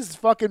 They just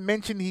fucking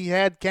mentioned he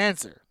had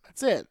cancer.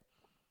 That's it.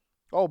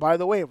 Oh, by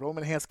the way,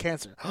 Roman has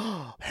cancer.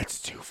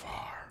 That's too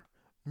far.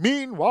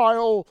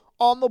 Meanwhile,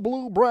 on the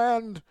Blue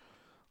brand,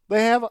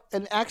 they have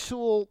an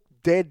actual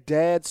dead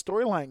dad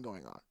storyline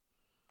going on.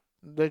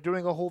 They're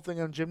doing a whole thing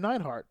on Jim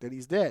Neidhart that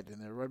he's dead,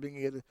 and they're rubbing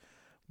it.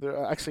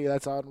 Actually,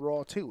 that's on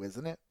Raw too,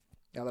 isn't it?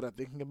 Now that I'm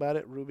thinking about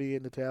it, Ruby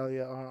and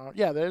Natalia are.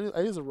 Yeah, it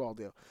is a Raw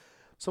deal.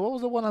 So what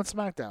was the one on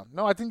SmackDown?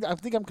 No, I think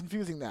I'm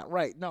confusing that.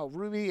 Right? No,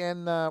 Ruby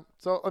and.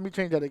 So let me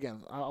change that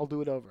again. I'll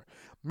do it over.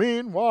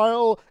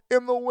 Meanwhile,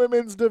 in the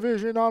women's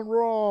division on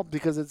Raw,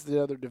 because it's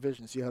the other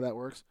division. See how that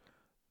works?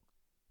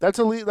 That's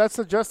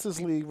a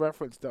Justice League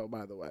reference, though.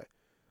 By the way,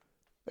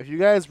 if you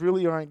guys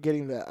really aren't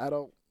getting that, I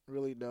don't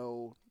really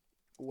know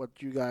what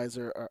you guys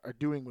are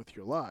doing with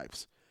your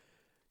lives.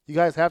 You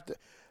guys have to.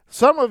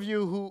 Some of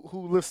you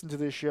who listen to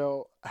this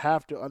show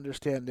have to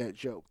understand that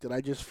joke. Did I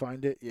just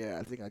find it? Yeah,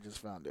 I think I just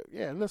found it.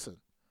 Yeah, listen.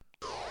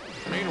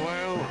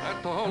 Meanwhile,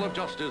 at the Hall of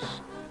Justice,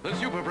 the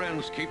Super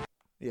Friends keep...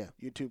 Yeah,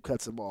 YouTube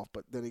cuts them off,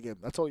 but then again,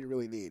 that's all you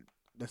really need.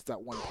 That's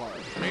that one part.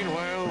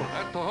 Meanwhile,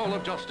 at the Hall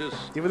of Justice...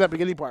 Even that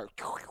beginning part.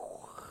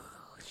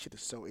 Shit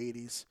is so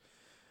 80s.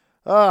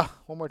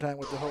 One more time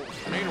with the host.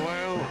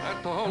 Meanwhile,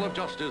 at the Hall of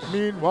Justice...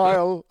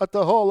 Meanwhile, at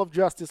the Hall of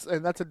Justice.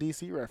 And that's a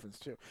DC reference,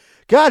 too.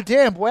 God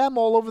damn, boy, I'm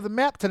all over the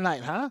map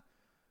tonight, huh?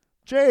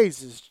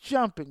 Jesus,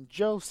 jumping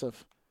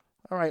Joseph.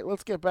 All right,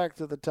 let's get back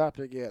to the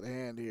topic at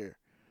hand here.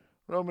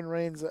 Roman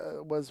Reigns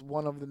was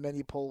one of the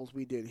many polls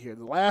we did here.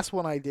 The last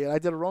one I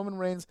did a Roman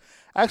Reigns.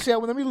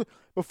 Actually,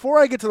 before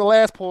I get to the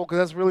last poll, because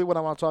that's really what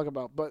I want to talk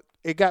about, but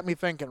it got me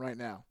thinking right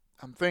now.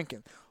 I'm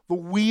thinking. The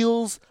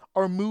wheels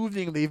are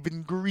moving. They've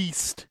been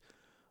greased.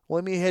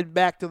 Let me head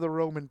back to the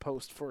Roman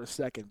post for a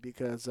second,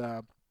 because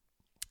a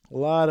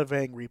lot of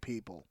angry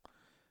people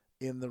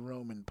in the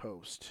Roman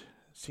post.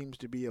 Seems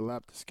to be a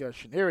lot of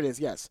discussion. Here it is,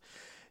 yes.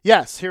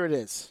 Yes, here it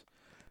is.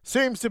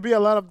 Seems to be a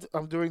lot of,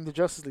 I'm doing the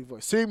Justice League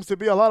voice. Seems to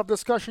be a lot of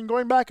discussion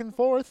going back and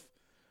forth.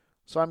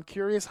 So I'm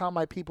curious how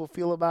my people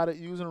feel about it,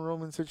 using a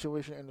Roman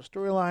situation in the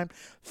storyline.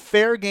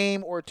 Fair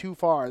game or too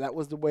far. That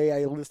was the way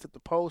I listed the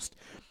post.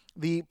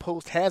 The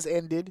post has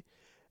ended.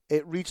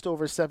 It reached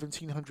over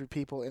 1,700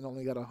 people and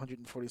only got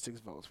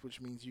 146 votes,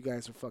 which means you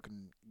guys are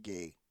fucking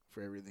gay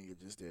for everything you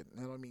just did. And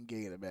I don't mean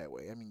gay in a bad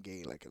way. I mean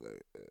gay like a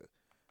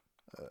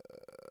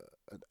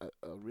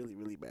really,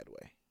 really bad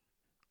way.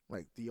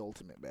 Like the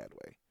ultimate bad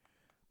way.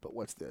 But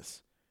what's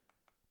this?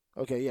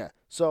 Okay, yeah.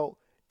 So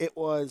it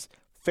was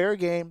fair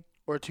game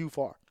or too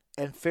far.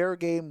 And fair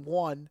game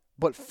won,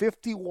 but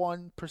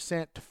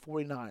 51% to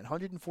 49.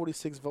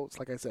 146 votes,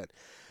 like I said.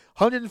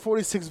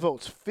 146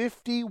 votes.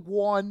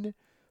 51%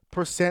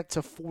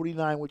 to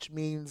 49, which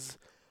means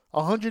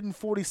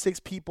 146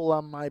 people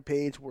on my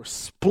page were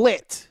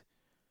split.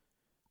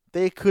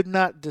 They could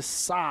not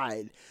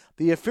decide.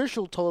 The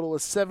official total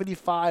is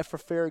 75 for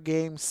fair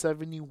game,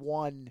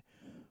 71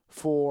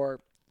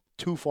 for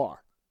too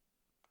far.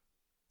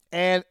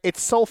 And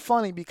it's so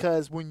funny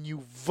because when you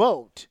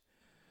vote,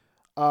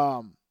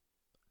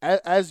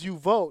 as you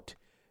vote,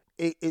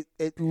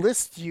 it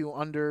lists you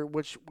under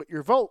what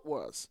your vote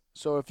was.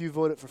 So if you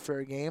voted for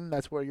fair game,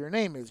 that's where your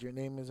name is. Your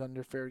name is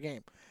under fair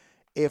game.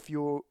 If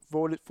you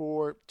voted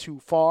for too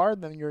far,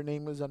 then your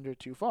name is under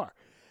too far.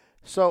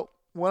 So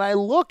when I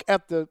look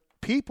at the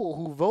people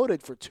who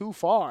voted for too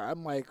far,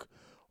 I'm like,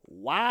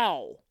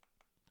 wow.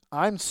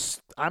 I'm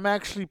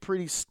actually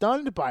pretty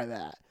stunned by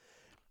that,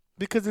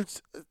 because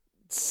it's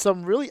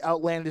some really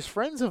outlandish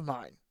friends of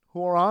mine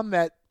who are on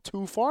that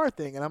too far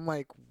thing, and I'm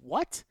like,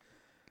 what?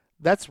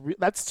 That's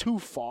too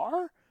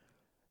far?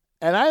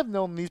 And I've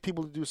known these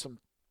people to do some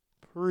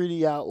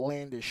pretty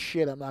outlandish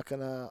shit. I'm not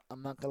gonna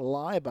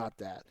lie about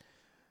that.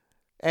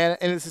 And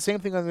it's the same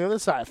thing on the other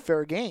side,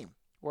 fair game,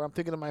 where I'm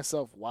thinking to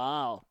myself,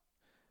 wow,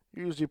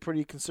 you're usually a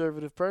pretty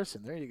conservative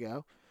person. There you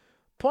go.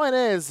 Point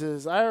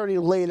is I already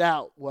laid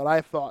out what I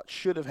thought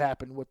should have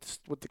happened with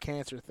the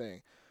cancer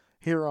thing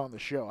here on the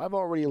show. I've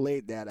already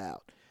laid that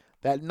out.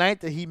 That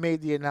night that he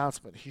made the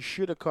announcement, he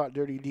should have caught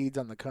dirty deeds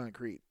on the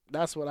concrete.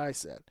 That's what I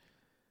said.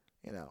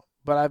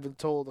 But I've been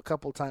told a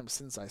couple times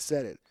since I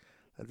said it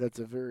that that's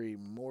a very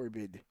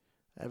morbid.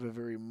 I have a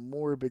very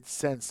morbid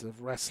sense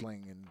of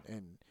wrestling,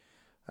 and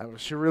I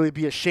should really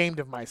be ashamed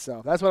of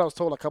myself. That's what I was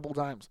told a couple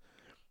times.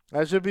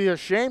 I should be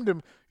ashamed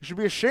of. You should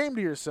be ashamed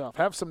of yourself.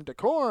 Have some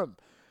decorum.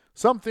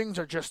 Some things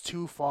are just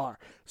too far.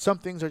 Some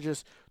things are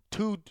just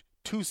too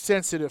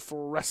sensitive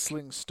for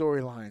wrestling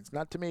storylines.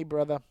 Not to me,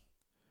 brother.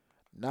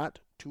 Not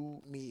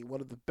to me.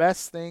 One of the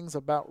best things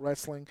about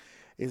wrestling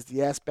is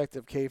the aspect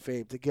of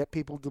kayfabe, to get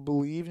people to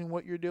believe in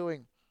what you're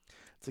doing,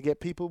 to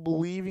get people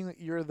believing that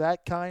you're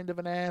that kind of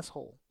an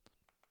asshole.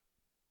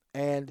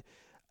 And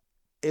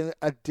in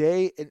a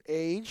day and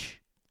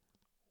age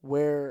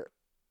where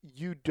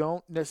you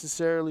don't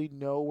necessarily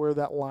know where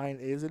that line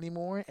is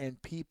anymore,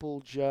 and people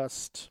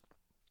just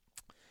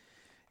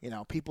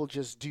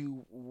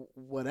do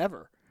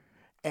whatever,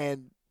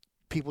 and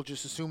people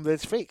just assume that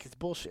it's fake. It's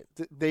bullshit.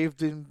 They've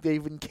been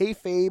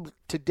kayfabed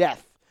to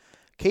death.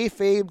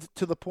 Kayfabed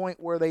to the point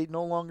where they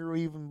no longer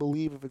even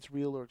believe if it's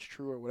real or it's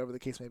true or whatever the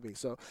case may be.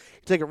 So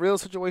you take a real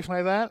situation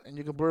like that and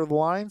you can blur the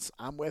lines,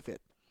 I'm with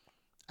it.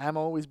 I've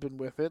always been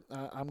with it.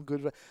 I'm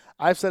good with it.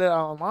 I've said it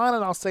online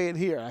and I'll say it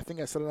here. I think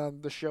I said it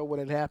on the show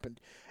when it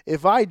happened.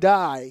 If I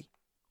die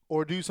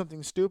or do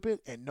something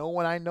stupid and no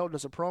one I know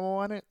does a promo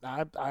on it,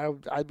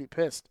 I'd be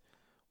pissed.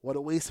 What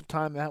a waste of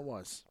time that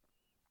was.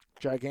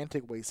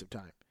 Gigantic waste of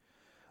time.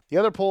 The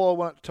other poll I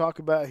want to talk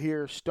about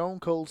here, Stone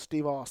Cold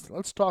Steve Austin.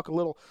 Let's talk a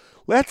little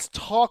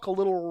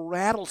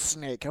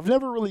rattlesnake. I've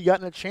never really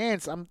gotten a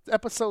chance. I'm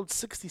episode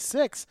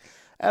 66,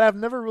 and I've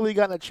never really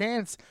gotten a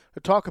chance to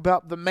talk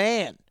about the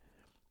man.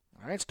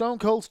 All right, Stone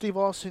Cold Steve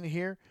Austin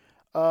here.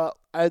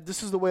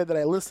 This is the way that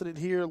I listed it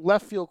here.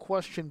 Left field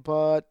question,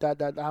 but I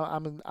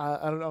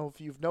don't know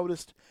if you've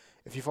noticed.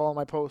 If you follow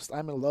my post,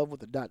 I'm in love with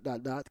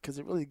the ... because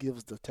it really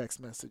gives the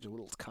text message a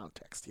little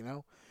context,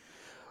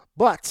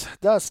 But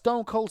does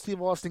Stone Cold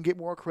Steve Austin get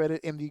more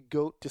credit in the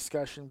GOAT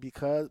discussion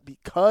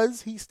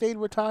because he stayed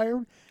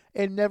retired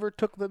and never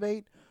took the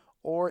bait?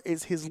 Or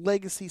is his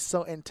legacy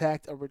so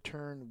intact a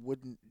return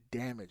wouldn't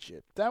damage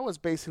it? That was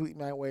basically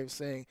my way of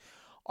saying,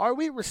 are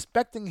we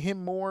respecting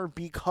him more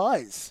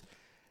because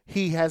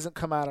he hasn't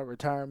come out of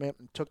retirement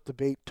and took the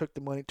bait, took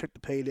the money, took the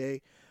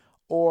payday?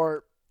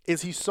 Or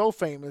is he so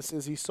famous,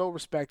 is he so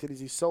respected, is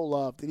he so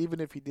loved that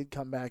even if he did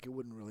come back, it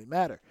wouldn't really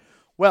matter?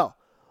 Well,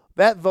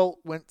 that vote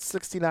went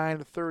 69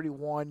 to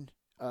 31,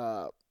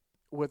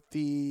 with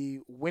the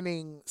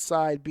winning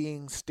side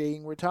being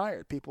staying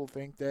retired. People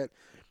think that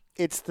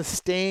it's the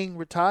staying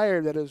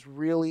retired that is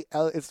really,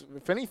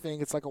 if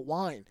anything, it's like a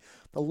wine.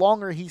 The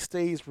longer he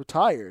stays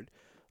retired,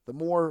 the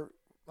more,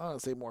 I don't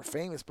want to say more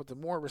famous, but the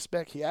more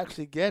respect he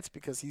actually gets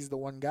because he's the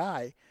one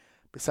guy,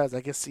 besides,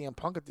 I guess, CM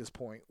Punk at this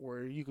point,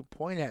 where you could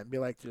point at and be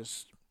like,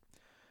 there's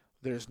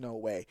no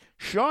way.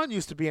 Shawn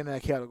used to be in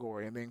that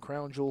category, and then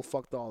Crown Jewel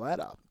fucked all that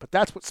up. But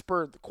that's what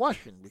spurred the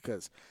question,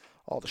 because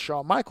all the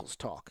Shawn Michaels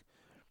talk.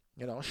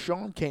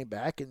 Shawn came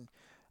back, and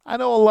I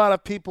know a lot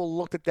of people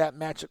looked at that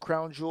match at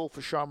Crown Jewel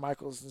for Shawn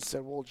Michaels and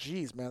said, well,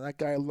 geez, man, that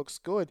guy looks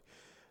good.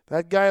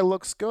 That guy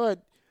looks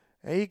good.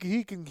 He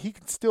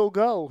can still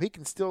go. He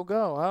can still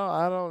go.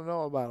 I don't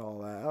know about all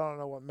that. I don't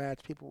know what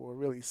match people were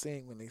really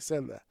seeing when they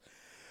said that.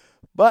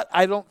 But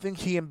I don't think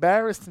he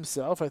embarrassed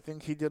himself. I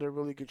think he did a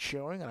really good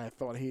showing, and I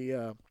thought he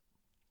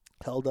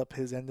held up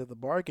his end of the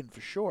bargain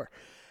for sure.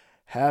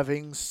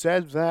 Having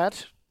said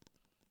that,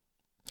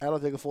 I don't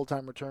think a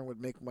full-time return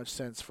would make much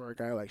sense for a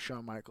guy like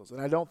Shawn Michaels.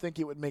 And I don't think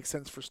it would make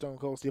sense for Stone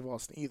Cold Steve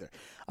Austin either.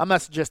 I'm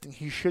not suggesting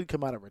he should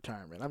come out of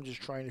retirement. I'm just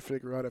trying to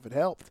figure out if it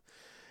helped.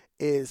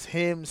 Is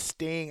him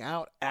staying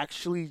out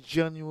actually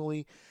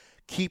genuinely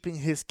keeping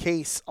his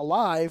case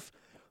alive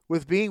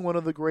with being one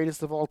of the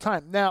greatest of all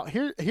time? Now,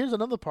 here's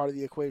another part of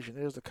the equation.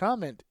 There's a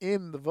comment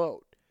in the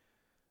vote,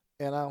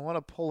 and I want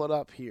to pull it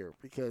up here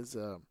because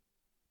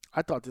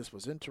I thought this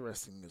was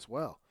interesting as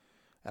well.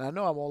 And I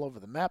know I'm all over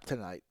the map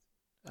tonight.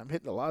 I'm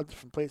hitting a lot of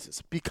different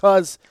places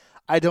because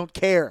I don't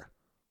care.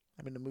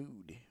 I'm in the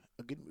mood,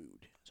 a good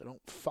mood, so don't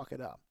fuck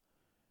it up.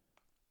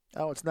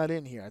 Oh, it's not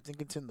in here. I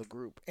think it's in the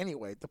group.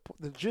 Anyway,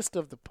 the gist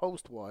of the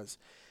post was,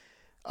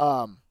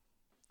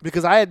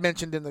 because I had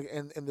mentioned in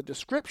the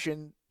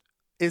description,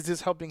 is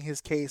this helping his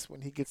case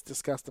when he gets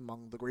discussed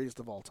among the greatest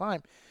of all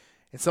time?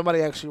 And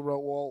somebody actually wrote,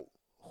 well,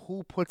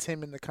 who puts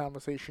him in the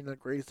conversation of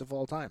greatest of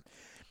all time?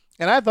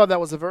 And I thought that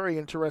was a very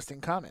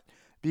interesting comment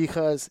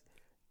because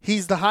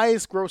he's the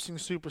highest grossing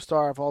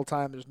superstar of all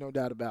time. There's no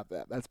doubt about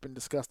that. That's been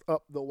discussed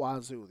up the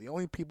wazoo. The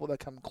only people that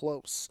come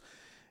close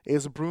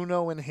is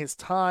Bruno in his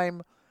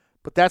time,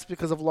 but that's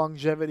because of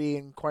longevity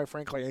and, quite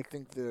frankly, I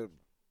think the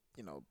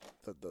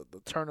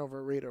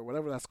turnover rate or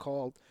whatever that's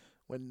called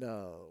when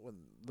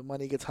the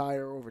money gets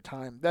higher over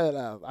time.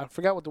 I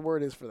forgot what the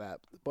word is for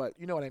that, but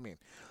you know what I mean.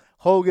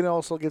 Hogan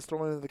also gets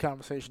thrown into the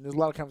conversation. There's a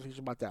lot of conversation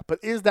about that.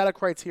 But is that a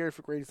criteria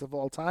for greatest of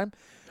all time?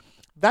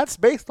 That's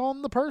based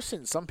on the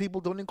person. Some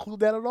people don't include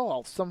that at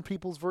all. Some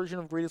people's version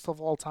of greatest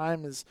of all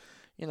time is,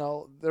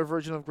 their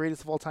version of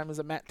greatest of all time is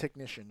a mat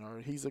technician, or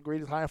he's the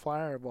greatest high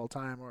flyer of all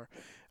time, or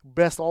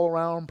best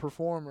all-around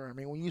performer. I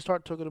mean, when you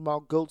start talking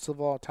about GOATs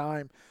of all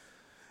time,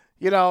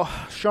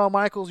 Shawn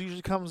Michaels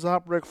usually comes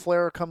up, Ric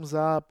Flair comes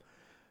up.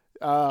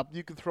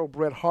 You can throw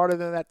Bret Hart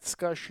into that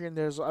discussion.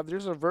 There's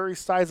a very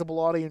sizable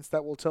audience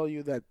that will tell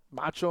you that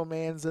Macho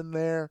Man's in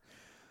there.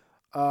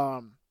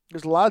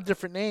 There's a lot of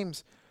different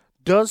names.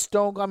 Does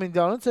Stone? I mean,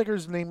 The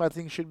Undertaker's name I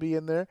think should be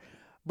in there,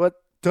 but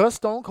does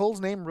Stone Cold's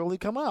name really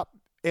come up?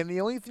 And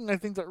the only thing I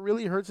think that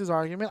really hurts his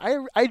argument,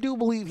 I do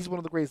believe he's one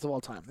of the greatest of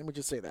all time. Let me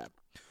just say that.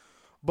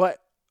 But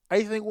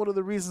I think one of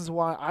the reasons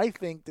why I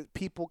think that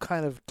people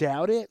kind of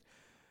doubt it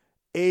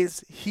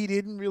is he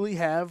didn't really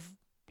have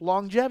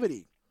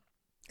longevity.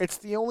 It's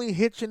the only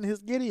hitch in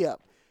his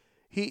giddy-up.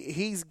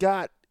 He's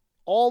got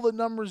all the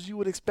numbers you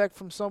would expect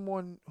from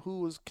someone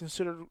who was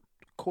considered,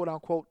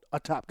 quote-unquote, a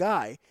top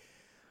guy.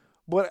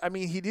 But, I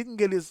mean, he didn't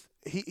get his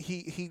 –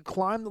 he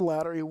climbed the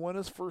ladder. He won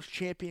his first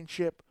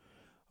championship.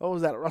 What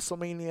was that,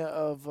 WrestleMania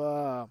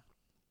of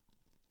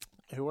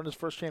he won his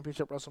first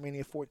championship,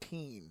 WrestleMania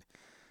 14.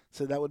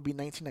 So that would be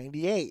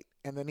 1998.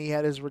 And then he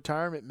had his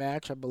retirement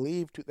match, I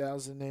believe,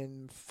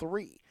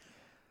 2003.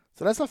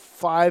 So that's a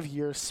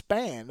 5-year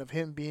span of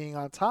him being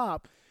on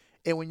top.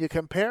 And when you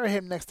compare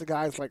him next to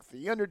guys like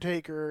The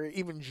Undertaker,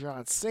 even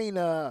John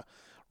Cena,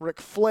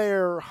 Ric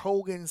Flair,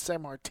 Hogan,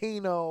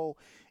 Sammartino,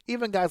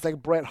 even guys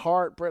like Bret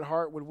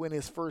Hart would win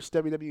his first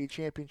WWE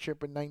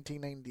Championship in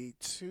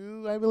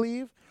 1992, I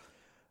believe.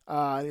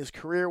 His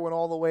career went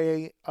all the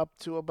way up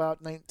to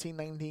about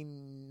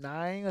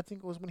 1999, I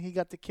think it was when he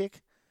got the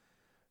kick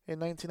in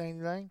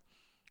 1999.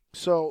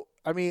 So,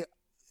 I mean,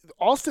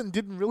 Austin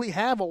didn't really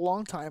have a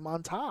long time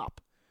on top.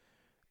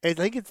 I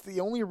think it's the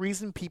only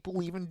reason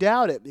people even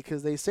doubt it,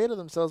 because they say to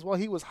themselves, well,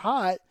 he was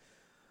hot,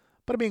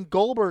 but I mean,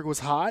 Goldberg was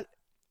hot,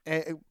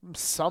 and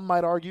some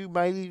might argue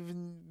might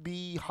even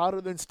be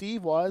hotter than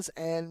Steve was,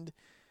 and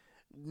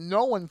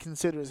no one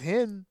considers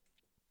him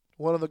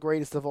one of the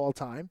greatest of all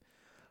time.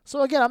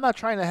 So again, I'm not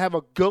trying to have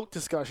a GOAT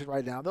discussion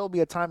right now. There'll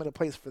be a time and a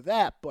place for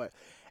that. But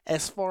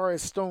as far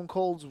as Stone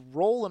Cold's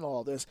role in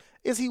all this,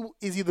 is he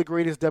the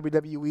greatest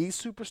WWE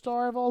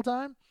superstar of all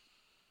time?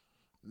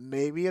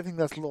 Maybe. I think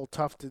that's a little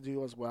tough to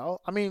do as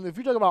well. I mean, if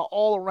you talk about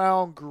all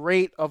around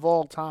great of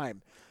all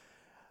time,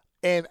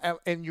 and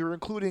you're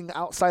including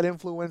outside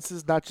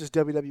influences, not just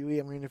WWE.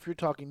 I mean, if you're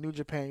talking New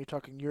Japan, you're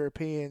talking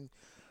European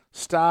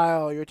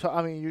style.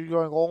 I mean, you're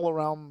going all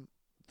around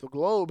the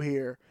globe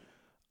here.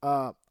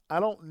 I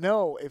don't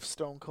know if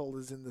Stone Cold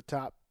is in the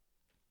top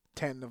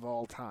 10 of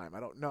all time.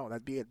 I don't know.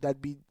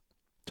 That'd be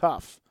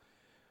tough.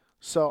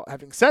 So,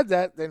 having said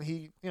that, then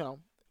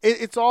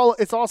it's all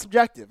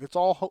subjective. It's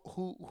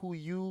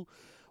all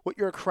what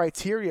your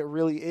criteria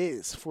really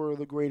is for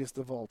the greatest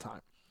of all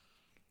time.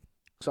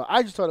 So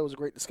I just thought it was a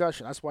great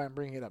discussion. That's why I'm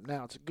bringing it up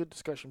now. It's a good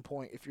discussion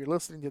point. If you're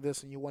listening to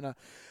this and you want to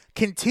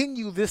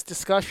continue this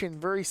discussion,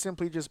 very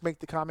simply just make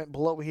the comment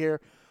below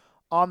here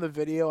on the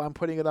video. I'm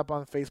putting it up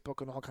on Facebook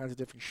and all kinds of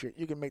different shit.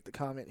 You can make the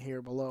comment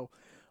here below.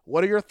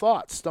 What are your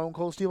thoughts? Stone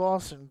Cold Steve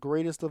Austin,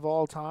 greatest of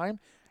all time?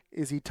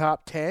 Is he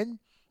top 10?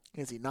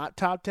 Is he not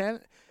top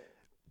 10?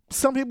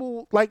 Some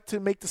people like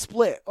to make the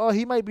split. Oh,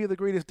 he might be the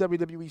greatest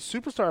WWE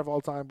superstar of all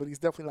time, but he's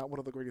definitely not one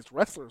of the greatest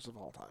wrestlers of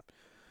all time.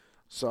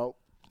 So,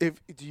 do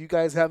you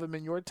guys have him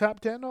in your top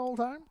 10 all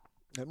the time?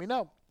 Let me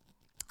know.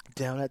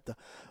 Down at the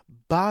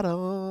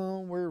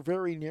bottom, we're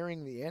very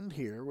nearing the end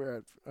here. We're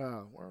at,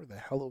 where the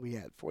hell are we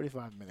at?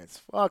 45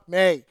 minutes. Fuck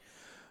me.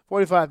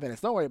 45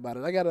 minutes. Don't worry about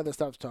it. I got other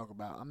stuff to talk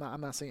about.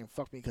 I'm not saying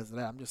fuck me because of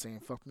that. I'm just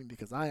saying fuck me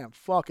because I am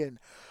fucking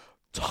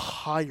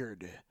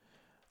tired.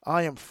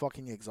 I am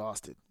fucking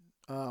exhausted.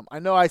 I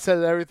know I said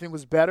that everything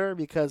was better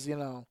because,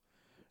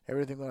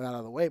 everything went out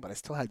of the way, but I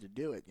still had to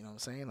do it. You know what I'm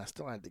saying? I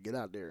still had to get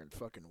out there and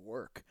fucking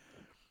work.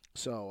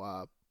 So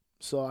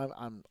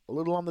I'm a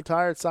little on the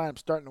tired side. I'm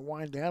starting to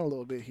wind down a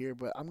little bit here,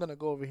 but I'm going to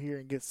go over here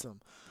and get some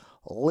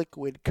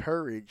liquid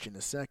courage in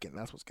a second.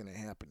 That's what's going to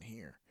happen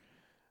here.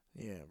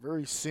 Yeah,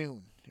 very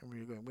soon.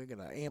 We're going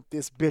to amp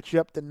this bitch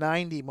up to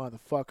 90,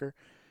 motherfucker.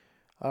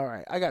 All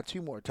right, I got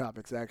two more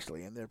topics,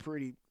 actually, and they're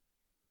pretty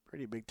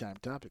big-time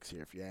topics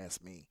here, if you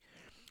ask me.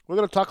 We're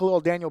going to talk a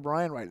little Daniel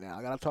Bryan right now.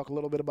 I got to talk a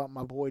little bit about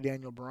my boy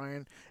Daniel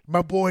Bryan.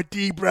 My boy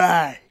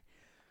D-Bry.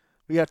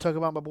 We got to talk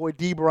about my boy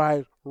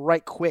D-Bry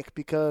right quick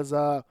because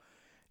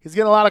he's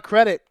getting a lot of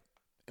credit,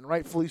 and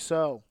rightfully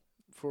so,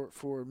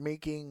 for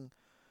making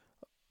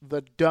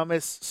the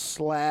dumbest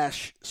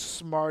 /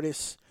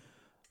 smartest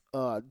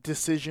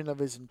decision of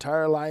his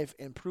entire life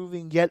and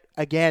proving yet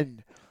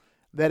again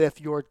that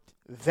if you're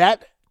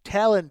that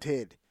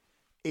talented,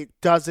 it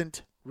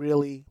doesn't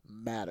really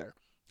matter.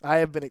 I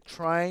have been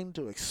trying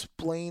to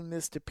explain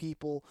this to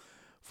people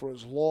for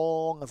as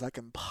long as I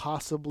can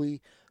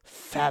possibly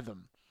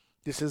fathom.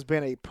 This has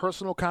been a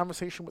personal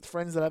conversation with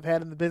friends that I've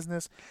had in the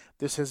business.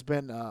 This has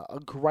been a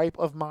gripe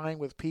of mine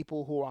with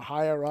people who are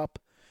higher up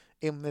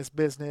in this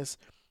business.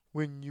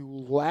 When you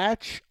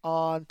latch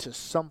on to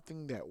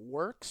something that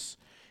works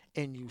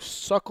and you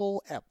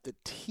suckle at the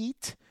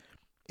teat,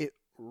 it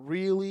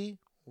really,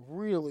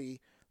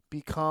 really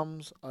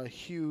becomes a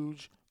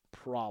huge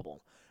problem.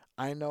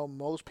 I know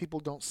most people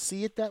don't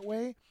see it that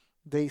way.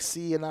 They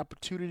see an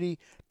opportunity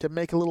to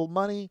make a little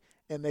money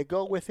and they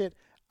go with it.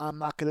 I'm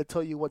not going to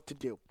tell you what to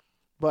do.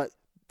 But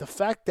the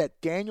fact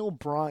that Daniel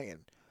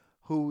Bryan,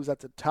 who's at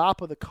the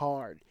top of the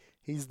card,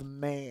 he's the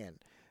man.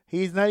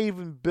 He's not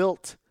even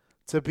built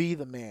to be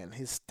the man.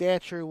 His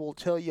stature will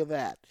tell you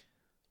that.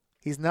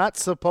 He's not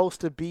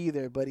supposed to be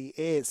there, but he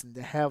is. And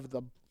to have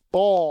the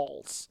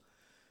balls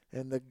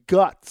and the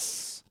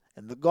guts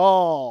and the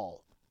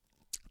gall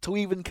to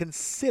even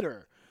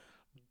consider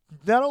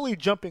not only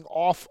jumping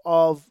off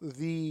of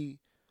the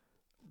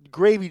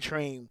gravy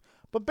train,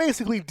 but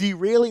basically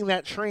derailing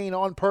that train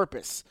on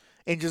purpose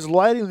and just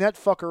lighting that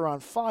fucker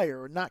on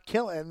fire and not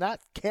killing and not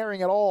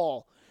caring at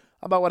all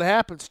about what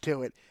happens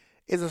to it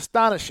is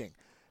astonishing.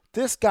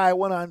 This guy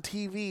went on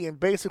TV and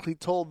basically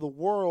told the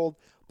world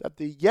that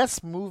the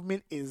Yes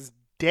movement is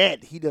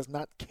dead. He does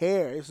not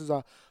care. This is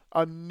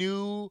a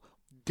new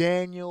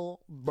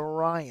Daniel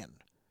Bryan.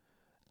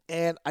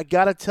 And I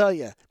got to tell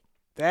you,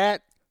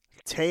 that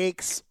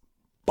takes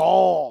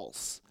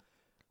balls.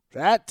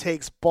 That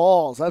takes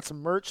balls. That's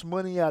merch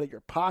money out of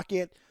your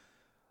pocket.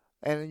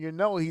 And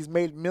he's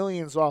made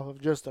millions off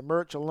of just the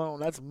merch alone.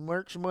 That's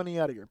merch money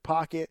out of your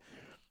pocket.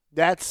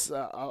 That's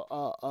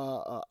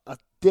a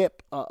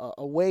dip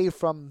away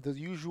from the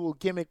usual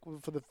gimmick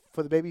for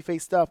the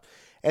babyface stuff.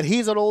 And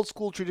he's an old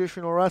school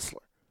traditional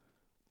wrestler.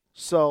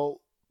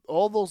 So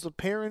all those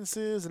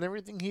appearances and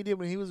everything he did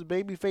when he was a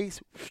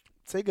babyface,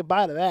 say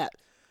goodbye to that.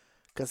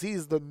 Because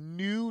he's the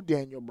new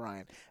Daniel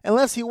Bryan.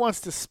 Unless he wants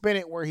to spin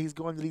it where he's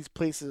going to these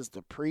places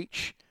to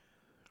preach,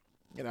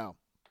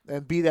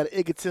 and be that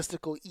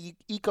egotistical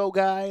eco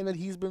guy that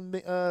he's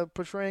been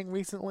portraying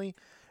recently.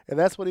 If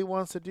that's what he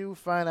wants to do,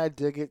 fine, I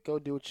dig it. Go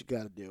do what you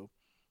got to do.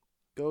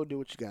 Go do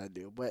what you got to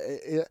do. But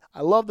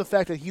I love the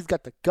fact that he's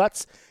got the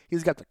guts,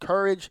 he's got the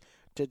courage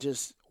to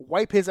just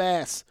wipe his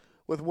ass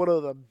with one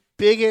of the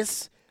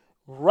biggest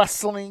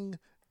wrestling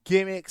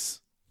gimmicks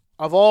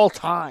of all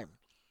time.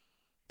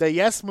 The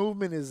Yes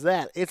Movement is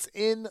that. It's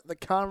in the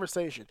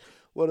conversation.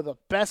 One of the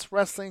best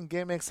wrestling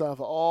gimmicks of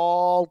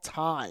all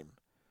time.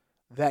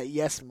 That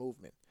Yes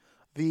Movement.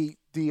 The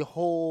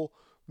whole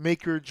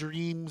make your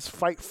dreams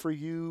fight for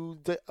you.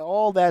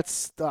 All that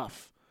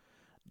stuff.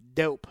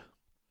 Dope.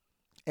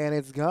 And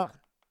it's gone.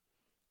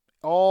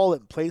 All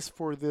in place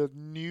for the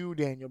new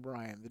Daniel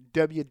Bryan,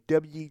 the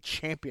WWE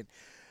champion.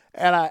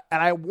 And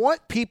I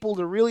want people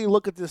to really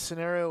look at this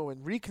scenario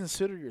and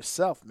reconsider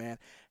yourself, man.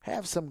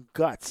 Have some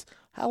guts.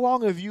 How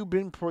long have you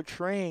been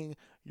portraying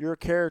your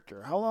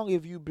character? How long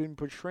have you been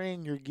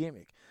portraying your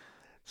gimmick?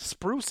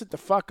 Spruce it the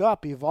fuck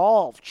up.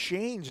 Evolve.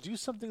 Change. Do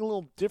something a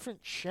little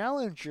different.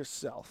 Challenge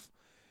yourself.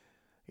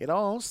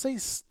 Don't stay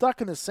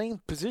stuck in the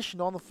same position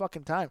all the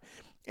fucking time.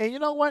 And you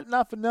know what?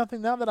 Not for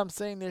nothing. Now that I'm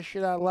saying this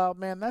shit out loud,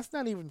 man, that's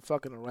not even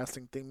fucking a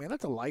wrestling thing, man.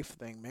 That's a life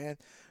thing, man.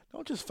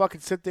 Don't just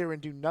fucking sit there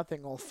and do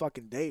nothing all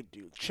fucking day,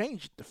 dude.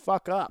 Change it the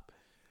fuck up.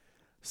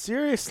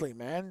 Seriously,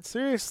 man.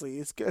 Seriously.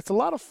 It's a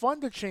lot of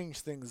fun to change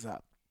things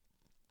up.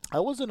 I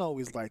wasn't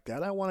always like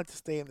that. I wanted to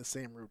stay in the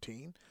same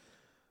routine.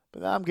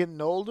 But now I'm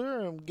getting older.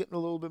 I'm getting a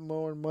little bit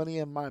more money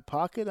in my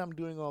pocket. I'm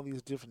doing all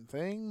these different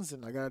things.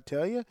 And I got to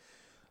tell you,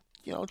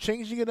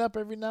 changing it up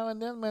every now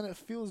and then, man, it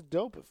feels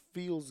dope. It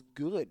feels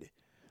good.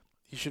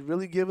 You should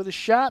really give it a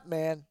shot,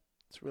 man.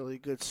 It's really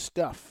good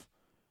stuff.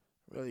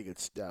 Really good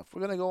stuff. We're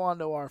going to go on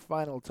to our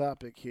final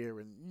topic here.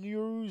 And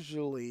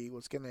usually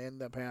what's going to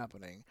end up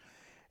happening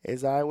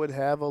is I would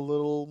have a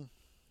little,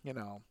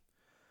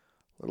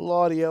 little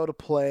audio to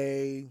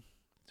play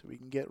so we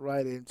can get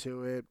right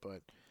into it.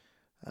 But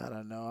I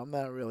don't know. I'm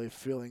not really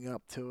feeling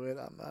up to it.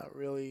 I'm not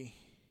really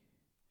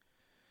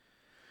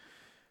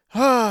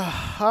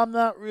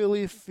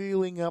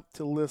feeling up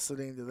to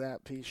listening to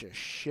that piece of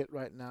shit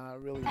right now. I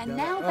really don't. And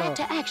now back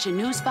to Action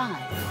News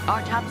 5.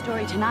 Our top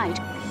story tonight.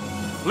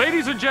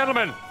 Ladies and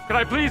gentlemen, can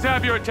I please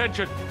have your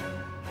attention?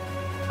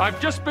 I've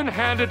just been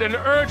handed an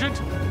urgent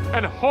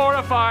and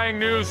horrifying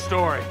news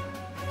story.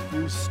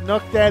 You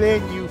snuck that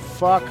in, you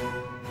fuck.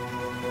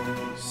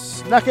 You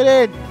snuck it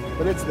in,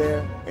 but it's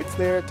there. It's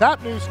there.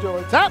 Top news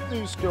story. Top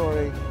news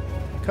story.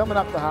 Coming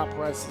up the hot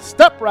press.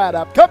 Step right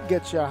up. Come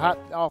get your hot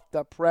off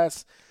the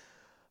press.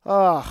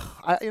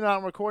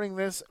 I'm recording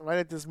this right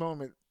at this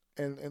moment.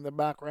 In the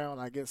background,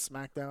 I get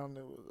SmackDown.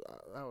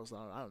 I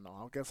don't know.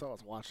 I guess I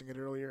was watching it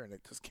earlier, and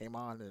it just came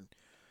on, and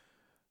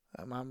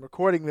I'm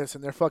recording this,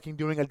 and they're fucking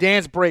doing a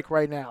dance break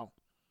right now.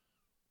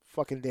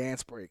 Fucking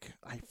dance break.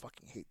 I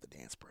fucking hate the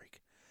dance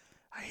break.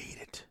 I hate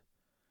it.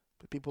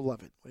 But people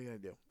love it. What are you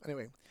going to do?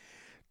 Anyway,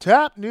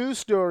 top news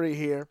story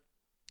here.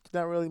 It's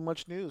not really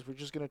much news. We're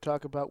just going to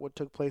talk about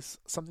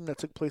something that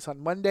took place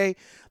on Monday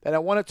that I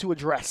wanted to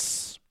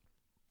address.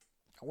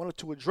 I wanted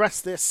to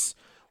address this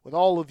with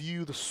all of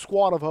you, the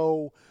squad of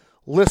O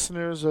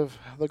listeners of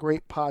the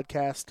great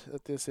podcast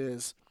that this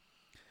is.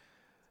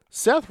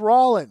 Seth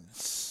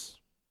Rollins.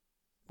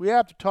 We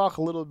have to talk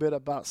a little bit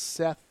about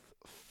Seth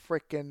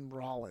frickin'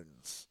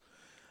 Rollins.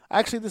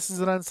 Actually, this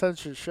is an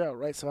uncensored show,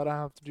 right? So I don't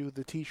have to do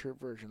the t-shirt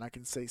version. I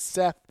can say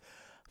Seth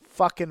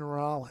fucking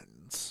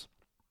Rollins.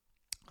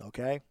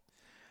 Okay?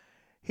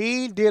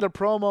 He did a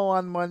promo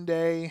on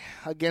Monday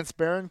against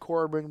Baron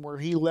Corbin where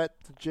he let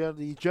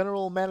the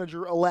general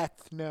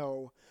manager-elect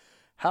know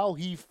how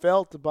he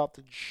felt about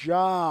the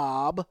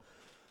job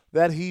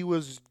that he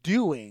was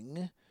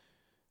doing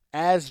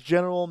as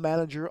general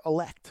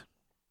manager-elect.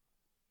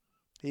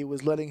 He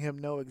was letting him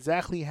know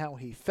exactly how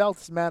he felt.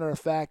 As a matter of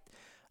fact,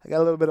 I got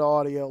a little bit of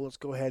audio. Let's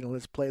go ahead and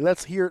let's play.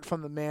 Let's hear it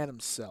from the man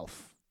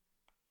himself.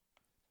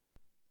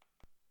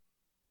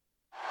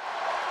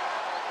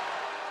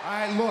 All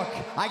right, look,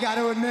 I got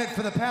to admit,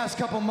 for the past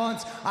couple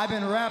months, I've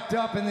been wrapped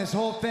up in this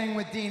whole thing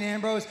with Dean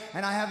Ambrose,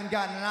 and I haven't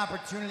gotten an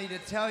opportunity to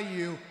tell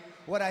you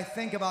what I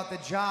think about the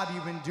job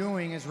you've been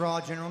doing as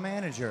Raw General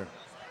Manager.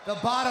 The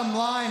bottom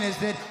line is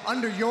that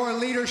under your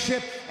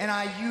leadership, and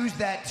I use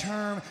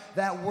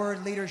that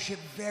word leadership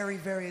very,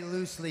 very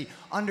loosely,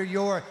 under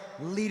your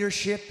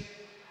leadership,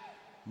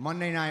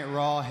 Monday Night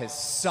Raw has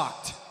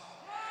sucked.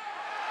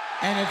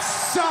 And it's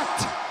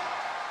sucked.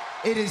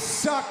 It has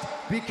sucked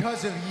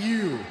because of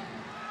you.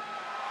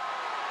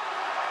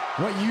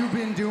 What you've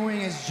been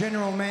doing as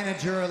General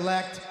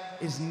Manager-elect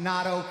is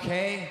not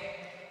okay.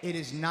 It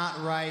is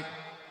not right.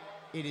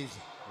 It is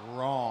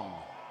wrong.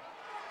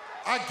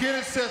 I get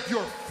it, Seth,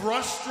 you're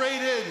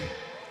frustrated,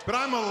 but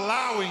I'm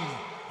allowing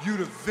you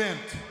to vent.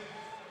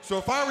 So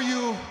if I were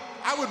you,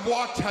 I would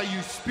watch how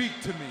you speak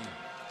to me.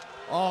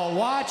 Oh,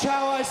 watch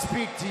how I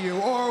speak to you,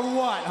 or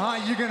what,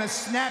 huh? You're gonna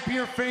snap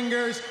your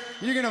fingers,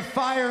 you're gonna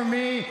fire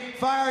me,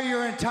 fire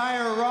your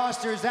entire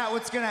roster, is that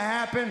what's gonna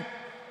happen?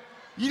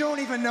 You don't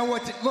even know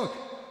what to, look,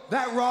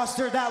 that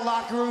roster, that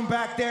locker room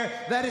back there,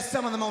 that is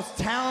some of the most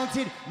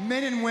talented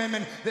men and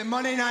women that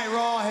Monday Night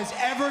Raw has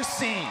ever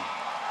seen.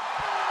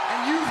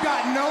 And you've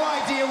got no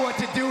idea what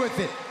to do with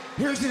it.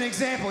 Here's an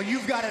example.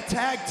 You've got a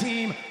tag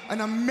team,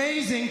 an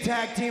amazing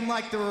tag team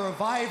like the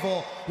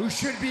Revival, who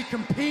should be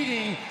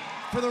competing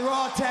for the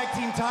Raw tag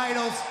team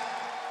titles,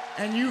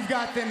 and you've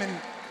got them in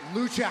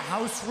Lucha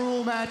House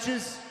Rule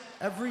matches.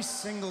 Every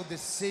single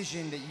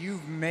decision that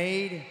you've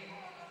made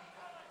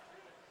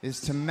is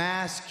to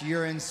mask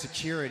your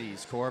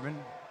insecurities, Corbin.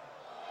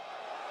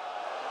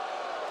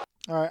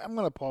 All right, I'm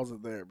going to pause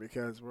it there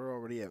because we're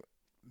already at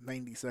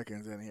 90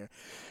 seconds in here.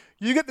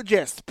 You get the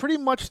gist. Pretty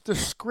much the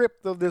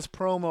script of this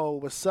promo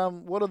was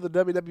one of the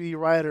WWE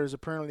writers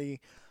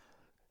apparently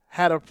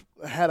had a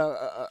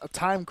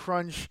time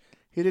crunch.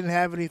 He didn't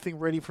have anything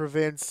ready for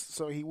Vince,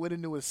 so he went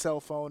into his cell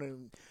phone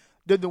and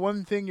did the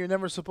one thing you're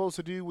never supposed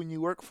to do when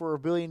you work for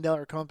 $1 billion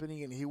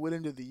company, and he went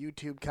into the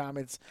YouTube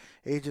comments.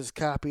 He just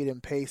copied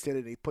and pasted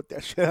it. He put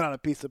that shit on a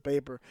piece of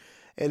paper,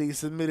 and he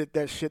submitted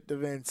that shit to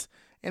Vince,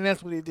 and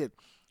that's what he did.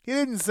 He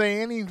didn't say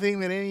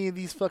anything that any of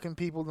these fucking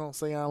people don't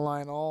say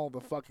online all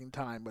the fucking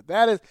time. But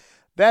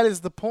that is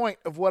the point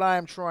of what I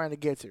am trying to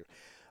get to.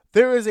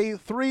 There is a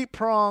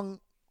three-prong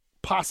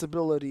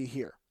possibility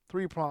here.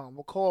 Three-prong.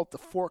 We'll call it the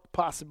fork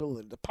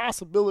possibility. The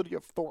possibility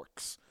of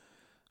forks.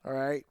 All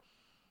right?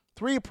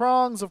 Three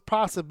prongs of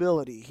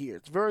possibility here.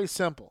 It's very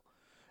simple.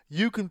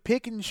 You can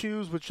pick and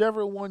choose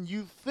whichever one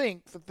you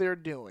think that they're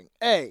doing.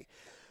 A,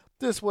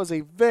 this was a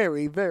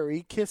very,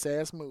 very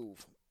kiss-ass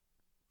move.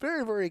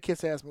 Very, very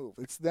kiss-ass move.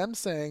 It's them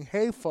saying,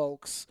 hey,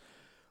 folks,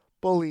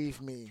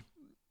 believe me,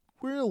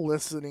 we're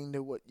listening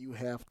to what you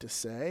have to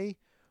say.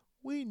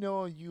 We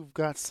know you've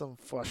got some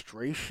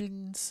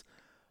frustrations,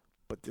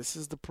 but this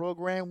is the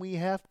program we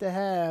have to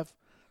have.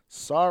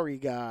 Sorry,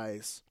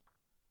 guys.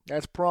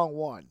 That's prong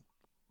one.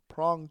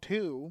 Prong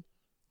two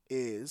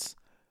is,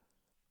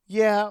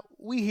 yeah,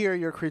 we hear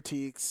your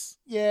critiques.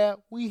 Yeah,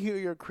 we hear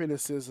your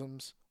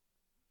criticisms.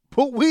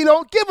 But we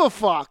don't give a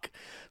fuck.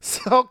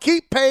 So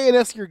keep paying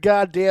us your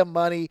goddamn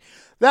money.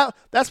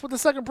 That's what the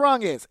second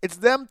prong is. It's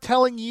them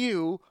telling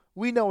you,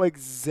 we know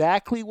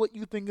exactly what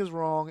you think is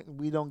wrong, and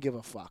we don't give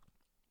a fuck.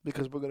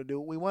 Because we're going to do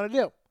what we want to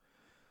do.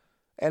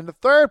 And the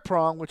third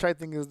prong, which I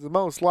think is the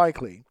most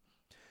likely,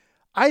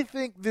 I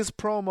think this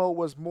promo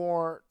was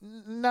more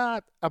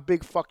not a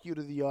big fuck you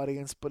to the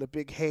audience, but a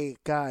big, hey,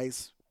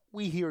 guys,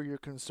 we hear your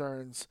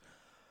concerns.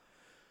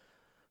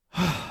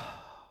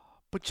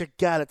 But you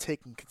gotta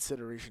take in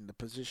consideration the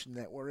position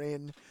that we're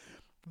in.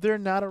 They're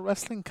not a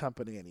wrestling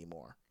company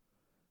anymore.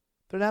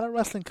 They're not a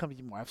wrestling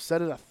company anymore. I've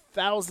said it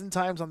 1,000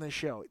 times on this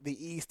show.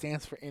 The E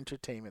stands for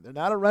entertainment. They're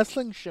not a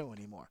wrestling show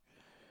anymore.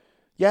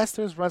 Yes,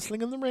 there's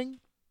wrestling in the ring,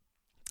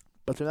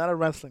 but they're not a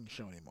wrestling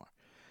show anymore.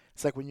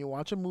 It's like when you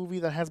watch a movie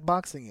that has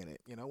boxing in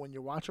it. You know, when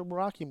you watch a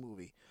Rocky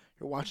movie,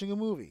 you're watching a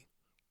movie.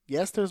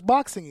 Yes, there's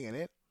boxing in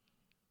it.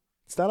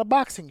 It's not a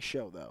boxing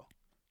show, though.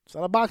 It's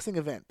not a boxing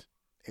event.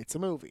 It's a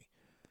movie.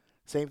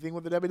 Same thing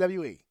with the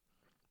WWE.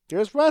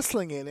 There's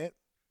wrestling in it,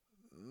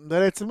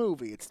 but it's a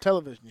movie. It's a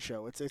television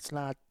show. It's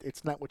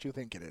not what you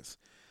think it is.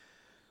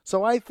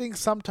 So I think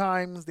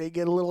sometimes they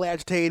get a little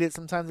agitated.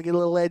 Sometimes they get a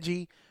little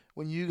edgy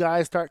when you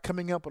guys start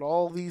coming up with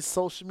all these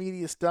social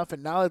media stuff.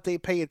 And now that they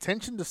pay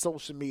attention to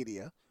social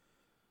media,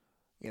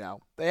 you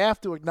know, they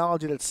have to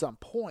acknowledge it at some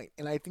point.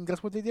 And I think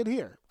that's what they did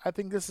here. I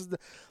think this is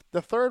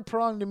the third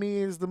prong to me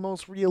is the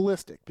most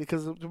realistic.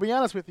 Because to be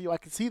honest with you, I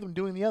can see them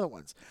doing the other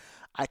ones.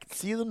 I could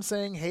see them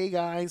saying, hey,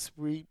 guys,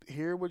 we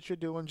hear what you're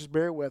doing. Just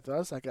bear with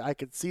us. I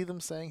could see them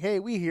saying, hey,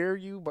 we hear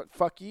you, but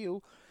fuck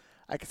you.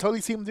 I could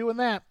totally see them doing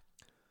that.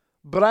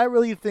 But I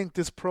really think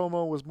this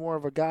promo was more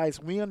of a, guys,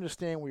 we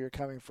understand where you're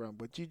coming from,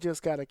 but you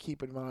just got to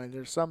keep in mind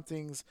there's some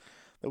things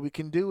that we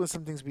can do and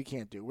some things we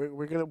can't do.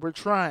 We're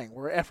trying.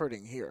 We're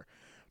efforting here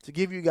to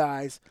give you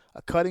guys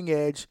a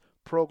cutting-edge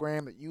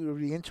program that you would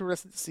be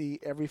interested to see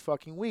every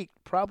fucking week.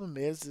 Problem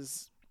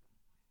is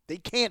they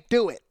can't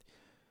do it.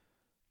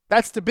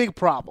 That's the big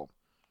problem.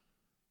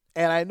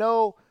 And I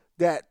know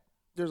that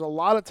there's a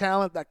lot of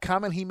talent. That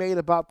comment he made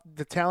about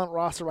the talent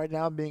roster right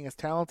now being as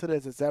talented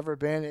as it's ever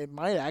been, it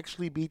might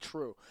actually be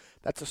true.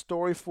 That's a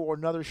story for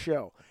another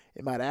show.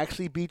 It might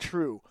actually be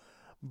true.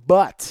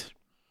 But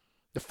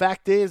the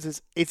fact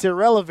is it's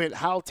irrelevant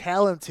how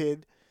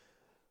talented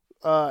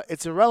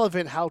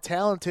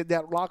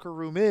that locker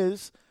room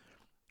is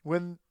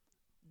when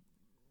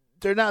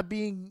they're not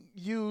being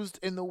used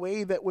in the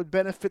way that would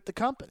benefit the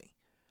company.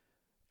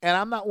 And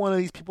I'm not one of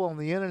these people on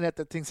the internet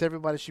that thinks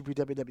everybody should be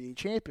WWE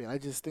champion. I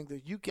just think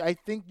that I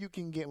think you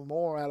can get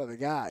more out of the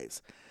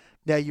guys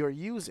that you're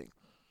using.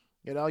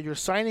 You know, you're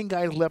signing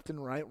guys left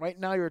and right. Right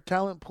now, your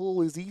talent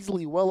pool is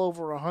easily well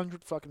over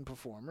 100 fucking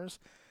performers.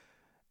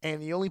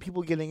 And the only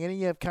people getting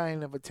any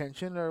kind of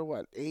attention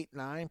are, 8,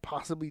 9,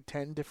 possibly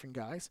 10 different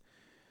guys.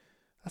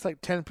 That's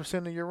like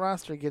 10% of your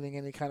roster getting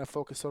any kind of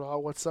focus at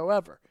all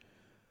whatsoever.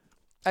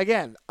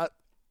 Again,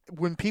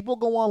 when people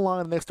go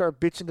online and they start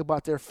bitching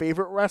about their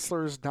favorite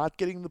wrestlers not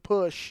getting the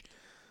push,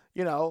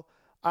 you know,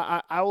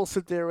 I will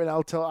sit there and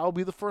I'll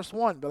be the first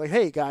one. But like,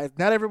 hey guys,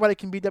 not everybody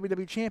can be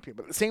WWE champion.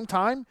 But at the same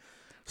time,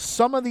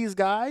 some of these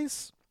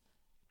guys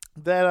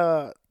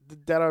that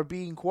are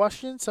being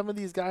questioned, some of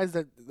these guys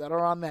that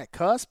are on that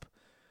cusp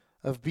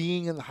of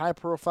being in the high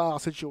profile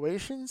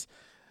situations,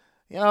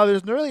 you know,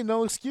 there's really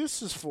no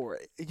excuses for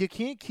it. You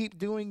can't keep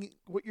doing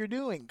what you're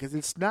doing because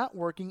it's not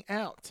working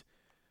out.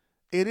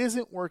 It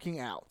isn't working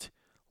out.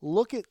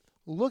 Look at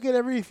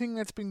everything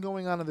that's been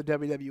going on in the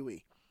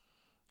WWE.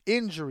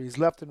 Injuries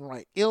left and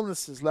right,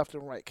 illnesses left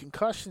and right,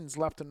 concussions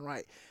left and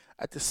right.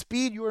 At the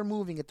speed you are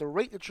moving, at the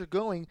rate that you're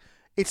going,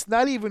 it's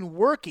not even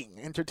working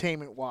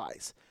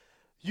entertainment-wise.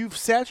 You've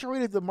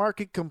saturated the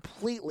market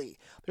completely.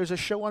 There's a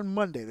show on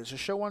Monday. There's a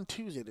show on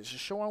Tuesday. There's a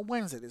show on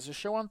Wednesday. There's a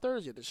show on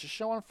Thursday. There's a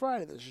show on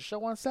Friday. There's a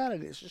show on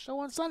Saturday. There's a show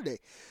on Sunday.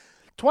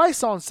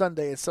 Twice on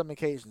Sunday at some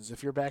occasions,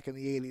 if you're back in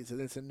the 80s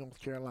and it's in North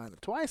Carolina.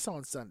 Twice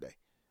on Sunday.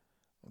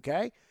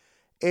 Okay?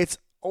 It's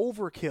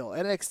overkill.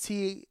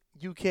 NXT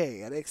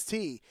UK,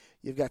 NXT,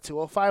 you've got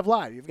 205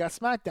 Live, you've got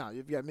SmackDown,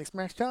 you've got Mixed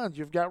Match Challenge,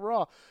 you've got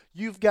Raw,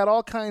 you've got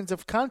all kinds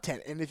of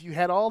content. And if you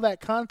had all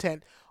that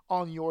content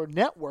on your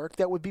network,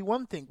 that would be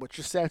one thing, but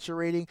you're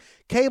saturating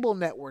cable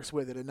networks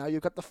with it. And now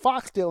you've got the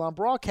Fox deal on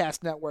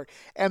Broadcast Network,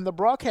 and the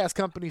broadcast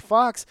company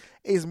Fox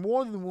is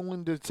more than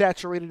willing to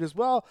saturate it as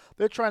well.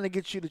 They're trying to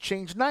get you to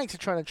change nights. They're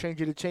trying to get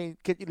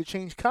you to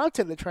change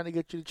content. They're trying to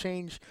get you to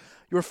change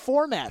your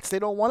formats. They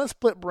don't want a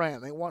split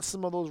brand. They want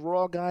some of those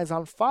Raw guys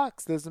on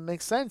Fox. Doesn't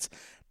make sense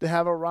to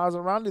have a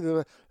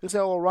Rousey. They say,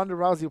 oh, Ronda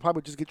Rousey will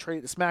probably just get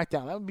traded to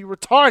SmackDown. That would be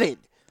retarded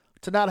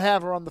to not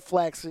have her on the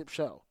flagship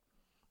show.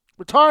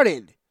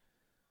 Retarded.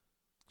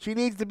 She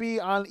needs to be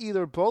on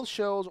either both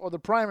shows or the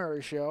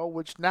primary show,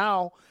 which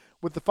now,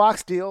 with the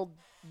Fox deal,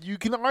 you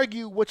can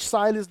argue which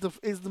side is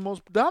the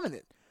most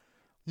dominant.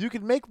 You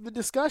can make the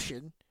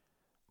discussion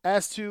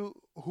as to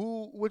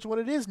which one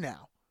it is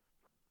now.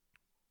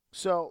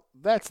 So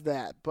that's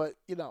that. But,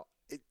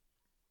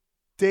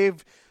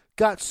 they've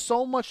got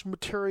so much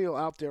material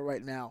out there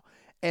right now,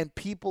 and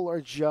people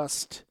are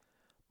just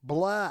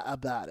blah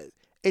about it.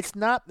 It's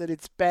not that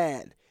it's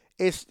bad.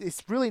 It's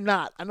really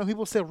not. I know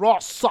people say Raw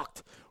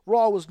sucked.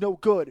 Raw was no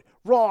good.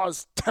 Raw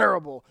is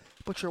terrible.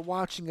 But you're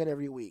watching it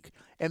every week.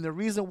 And the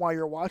reason why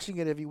you're watching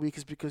it every week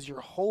is because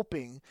you're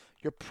hoping,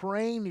 you're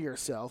praying to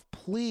yourself,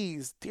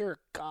 please, dear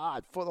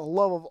God, for the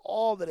love of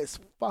all that is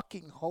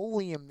fucking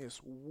holy in this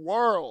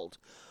world,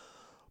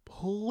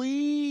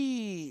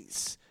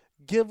 please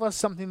give us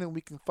something that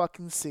we can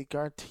fucking sink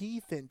our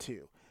teeth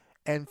into.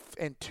 And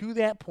to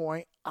that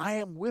point, I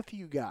am with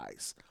you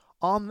guys.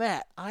 On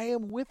that, I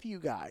am with you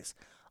guys.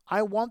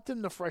 I want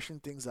them to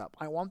freshen things up.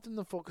 I want them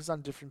to focus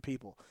on different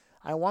people.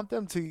 I want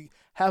them to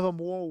have a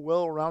more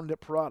well-rounded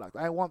product.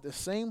 I want the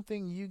same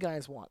thing you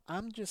guys want.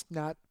 I'm just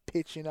not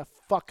pitching a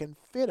fucking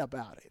fit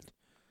about it.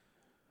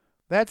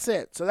 That's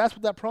it. So that's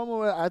what that promo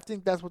was. I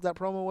think that's what that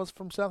promo was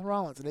from Seth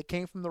Rollins, and it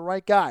came from the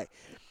right guy.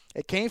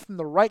 It came from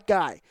the right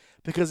guy,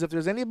 because if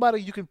there's anybody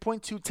you can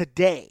point to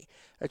today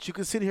that you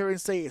can sit here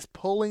and say is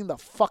pulling the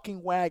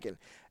fucking wagon,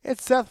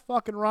 it's Seth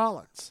fucking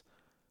Rollins.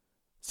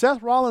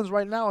 Seth Rollins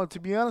right now, to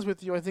be honest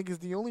with you, I think is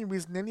the only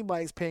reason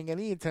anybody's paying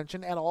any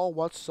attention at all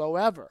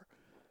whatsoever.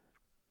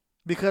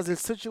 Because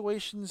it's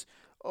situations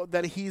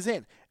that he's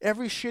in.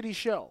 Every shitty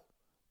show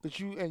that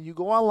you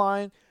go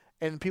online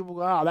and people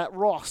go, oh, that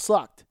Raw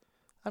sucked.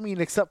 I mean,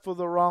 except for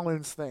the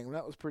Rollins thing.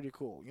 That was pretty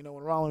cool.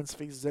 When Rollins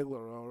faced Ziggler,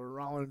 or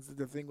Rollins did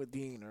the thing with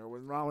Dean, or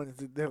when Rollins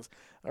did this,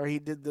 or he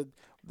did the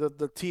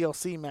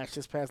TLC match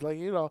this past,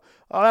 oh,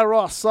 that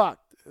Raw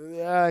sucked.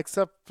 Yeah,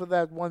 except for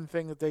that one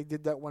thing that they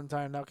did that one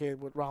time. Okay,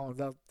 with Rollins,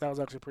 that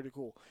was actually pretty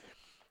cool.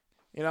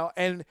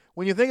 And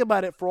when you think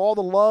about it, for all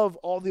the love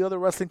all the other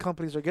wrestling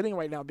companies are getting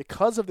right now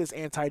because of this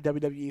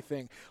anti-WWE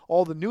thing,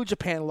 all the New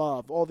Japan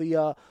love, all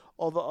the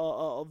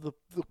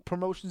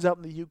promotions out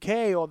in the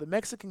UK, all the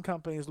Mexican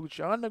companies,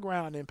 Lucha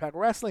Underground, Impact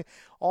Wrestling,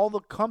 all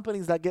the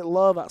companies that get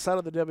love outside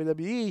of the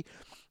WWE,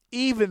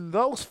 even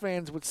those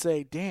fans would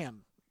say,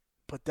 damn,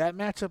 but that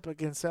matchup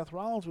against Seth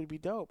Rollins would be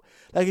dope.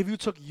 Like if you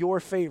took your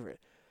favorite.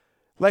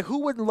 Like, who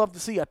wouldn't love to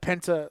see a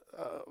Penta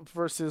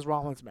versus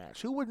Rollins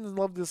match? Who wouldn't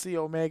love to see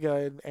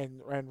Omega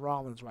and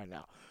Rollins right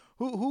now?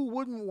 Who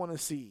wouldn't want to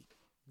see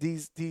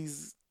these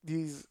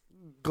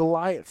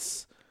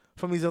Goliaths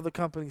from these other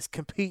companies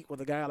compete with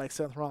a guy like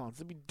Seth Rollins?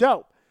 It'd be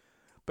dope.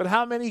 But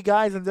how many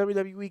guys in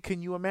WWE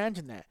can you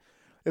imagine that?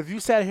 If you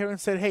sat here and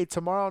said, hey,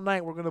 tomorrow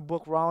night we're going to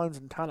book Rollins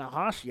and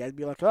Tanahashi, I'd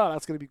be like, oh,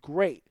 that's going to be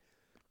great.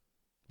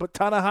 But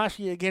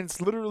Tanahashi against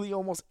literally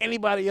almost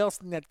anybody else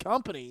in that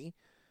company,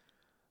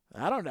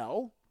 I don't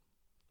know.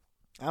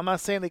 I'm not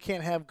saying they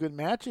can't have good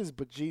matches,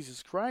 but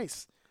Jesus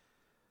Christ.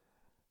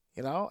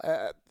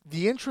 The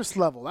interest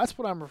level, that's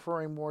what I'm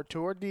referring more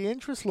toward, the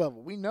interest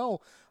level. We know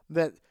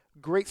that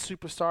great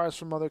superstars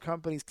from other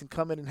companies can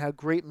come in and have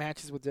great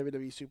matches with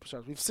WWE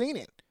superstars. We've seen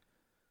it.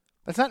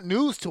 That's not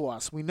news to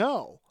us. We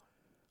know.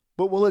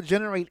 But will it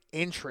generate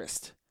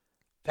interest?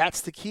 That's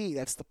the key.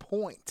 That's the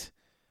point.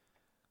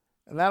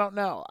 And I don't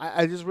know.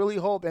 I just really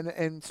hope,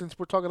 and since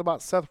we're talking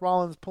about Seth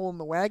Rollins pulling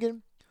the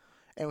wagon,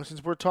 and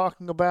since we're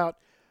talking about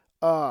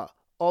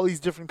all these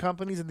different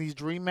companies and these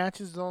dream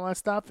matches and all that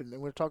stuff, and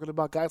we're talking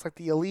about guys like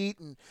the Elite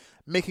and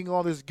making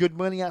all this good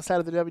money outside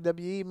of the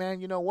WWE,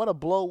 man, what a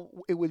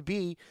blow it would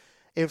be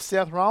if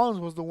Seth Rollins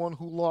was the one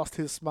who lost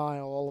his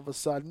smile all of a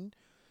sudden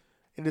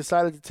and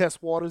decided to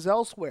test waters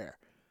elsewhere.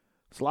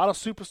 There's a lot of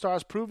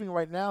superstars proving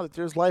right now that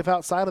there's life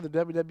outside of the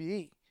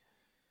WWE.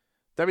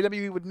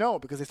 WWE would know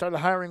because they started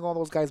hiring all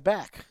those guys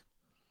back.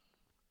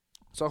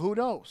 So who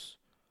knows?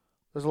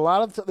 There's a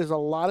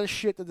lot of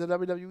shit that the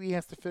WWE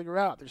has to figure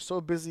out. They're so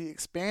busy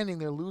expanding,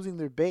 they're losing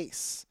their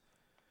base.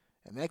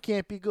 And that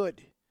can't be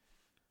good.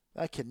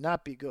 That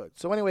cannot be good.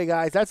 So anyway,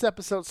 guys, that's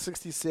episode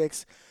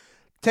 66.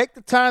 Take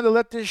the time to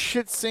let this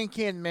shit sink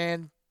in,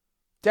 man.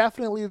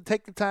 Definitely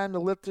take the time to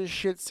let this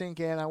shit sink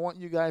in. I want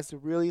you guys to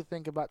really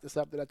think about the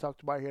stuff that I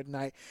talked about here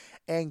tonight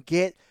and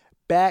get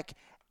back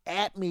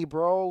at me,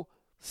 bro.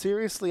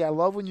 Seriously, I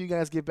love when you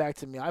guys get back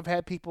to me. I've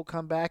had people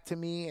come back to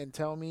me and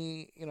tell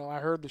me, I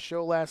heard the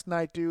show last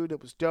night, dude.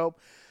 It was dope.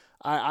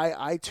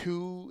 I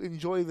too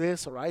enjoy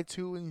this, or I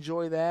too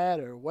enjoy that,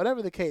 or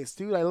whatever the case.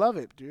 Dude, I love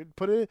it, dude.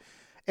 Put it,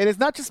 and it's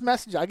not just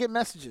messages. I get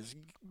messages.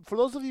 For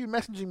those of you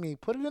messaging me,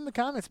 put it in the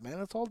comments, man.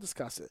 Let's all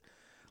discuss it.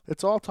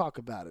 Let's all talk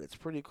about it. It's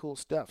pretty cool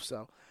stuff.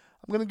 So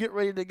I'm going to get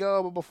ready to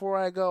go, but before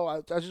I go,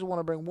 I just want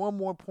to bring one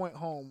more point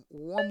home.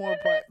 One more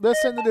point.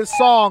 Listen to this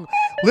song.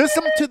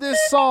 Listen to this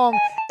song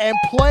and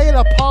play an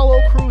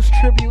Apollo Crews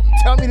tribute.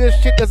 Tell me this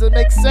shit doesn't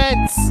make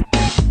sense.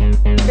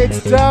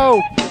 It's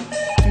dope.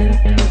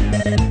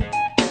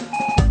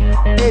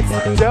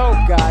 It's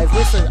dope, guys.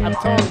 Listen, I'm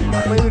telling you,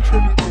 play the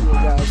tribute video,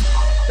 guys.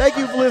 Thank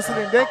you for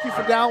listening. Thank you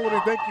for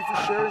downloading. Thank you for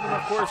sharing. And,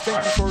 of course,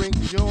 thank you for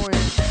enjoying.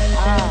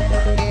 I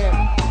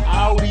am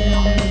outie.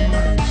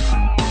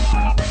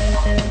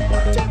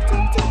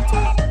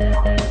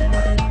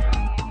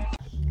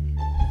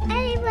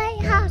 At my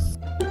house.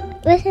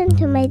 Listen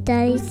to my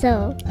daddy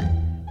show.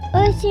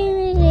 Or see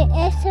me the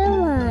extra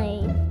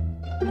line.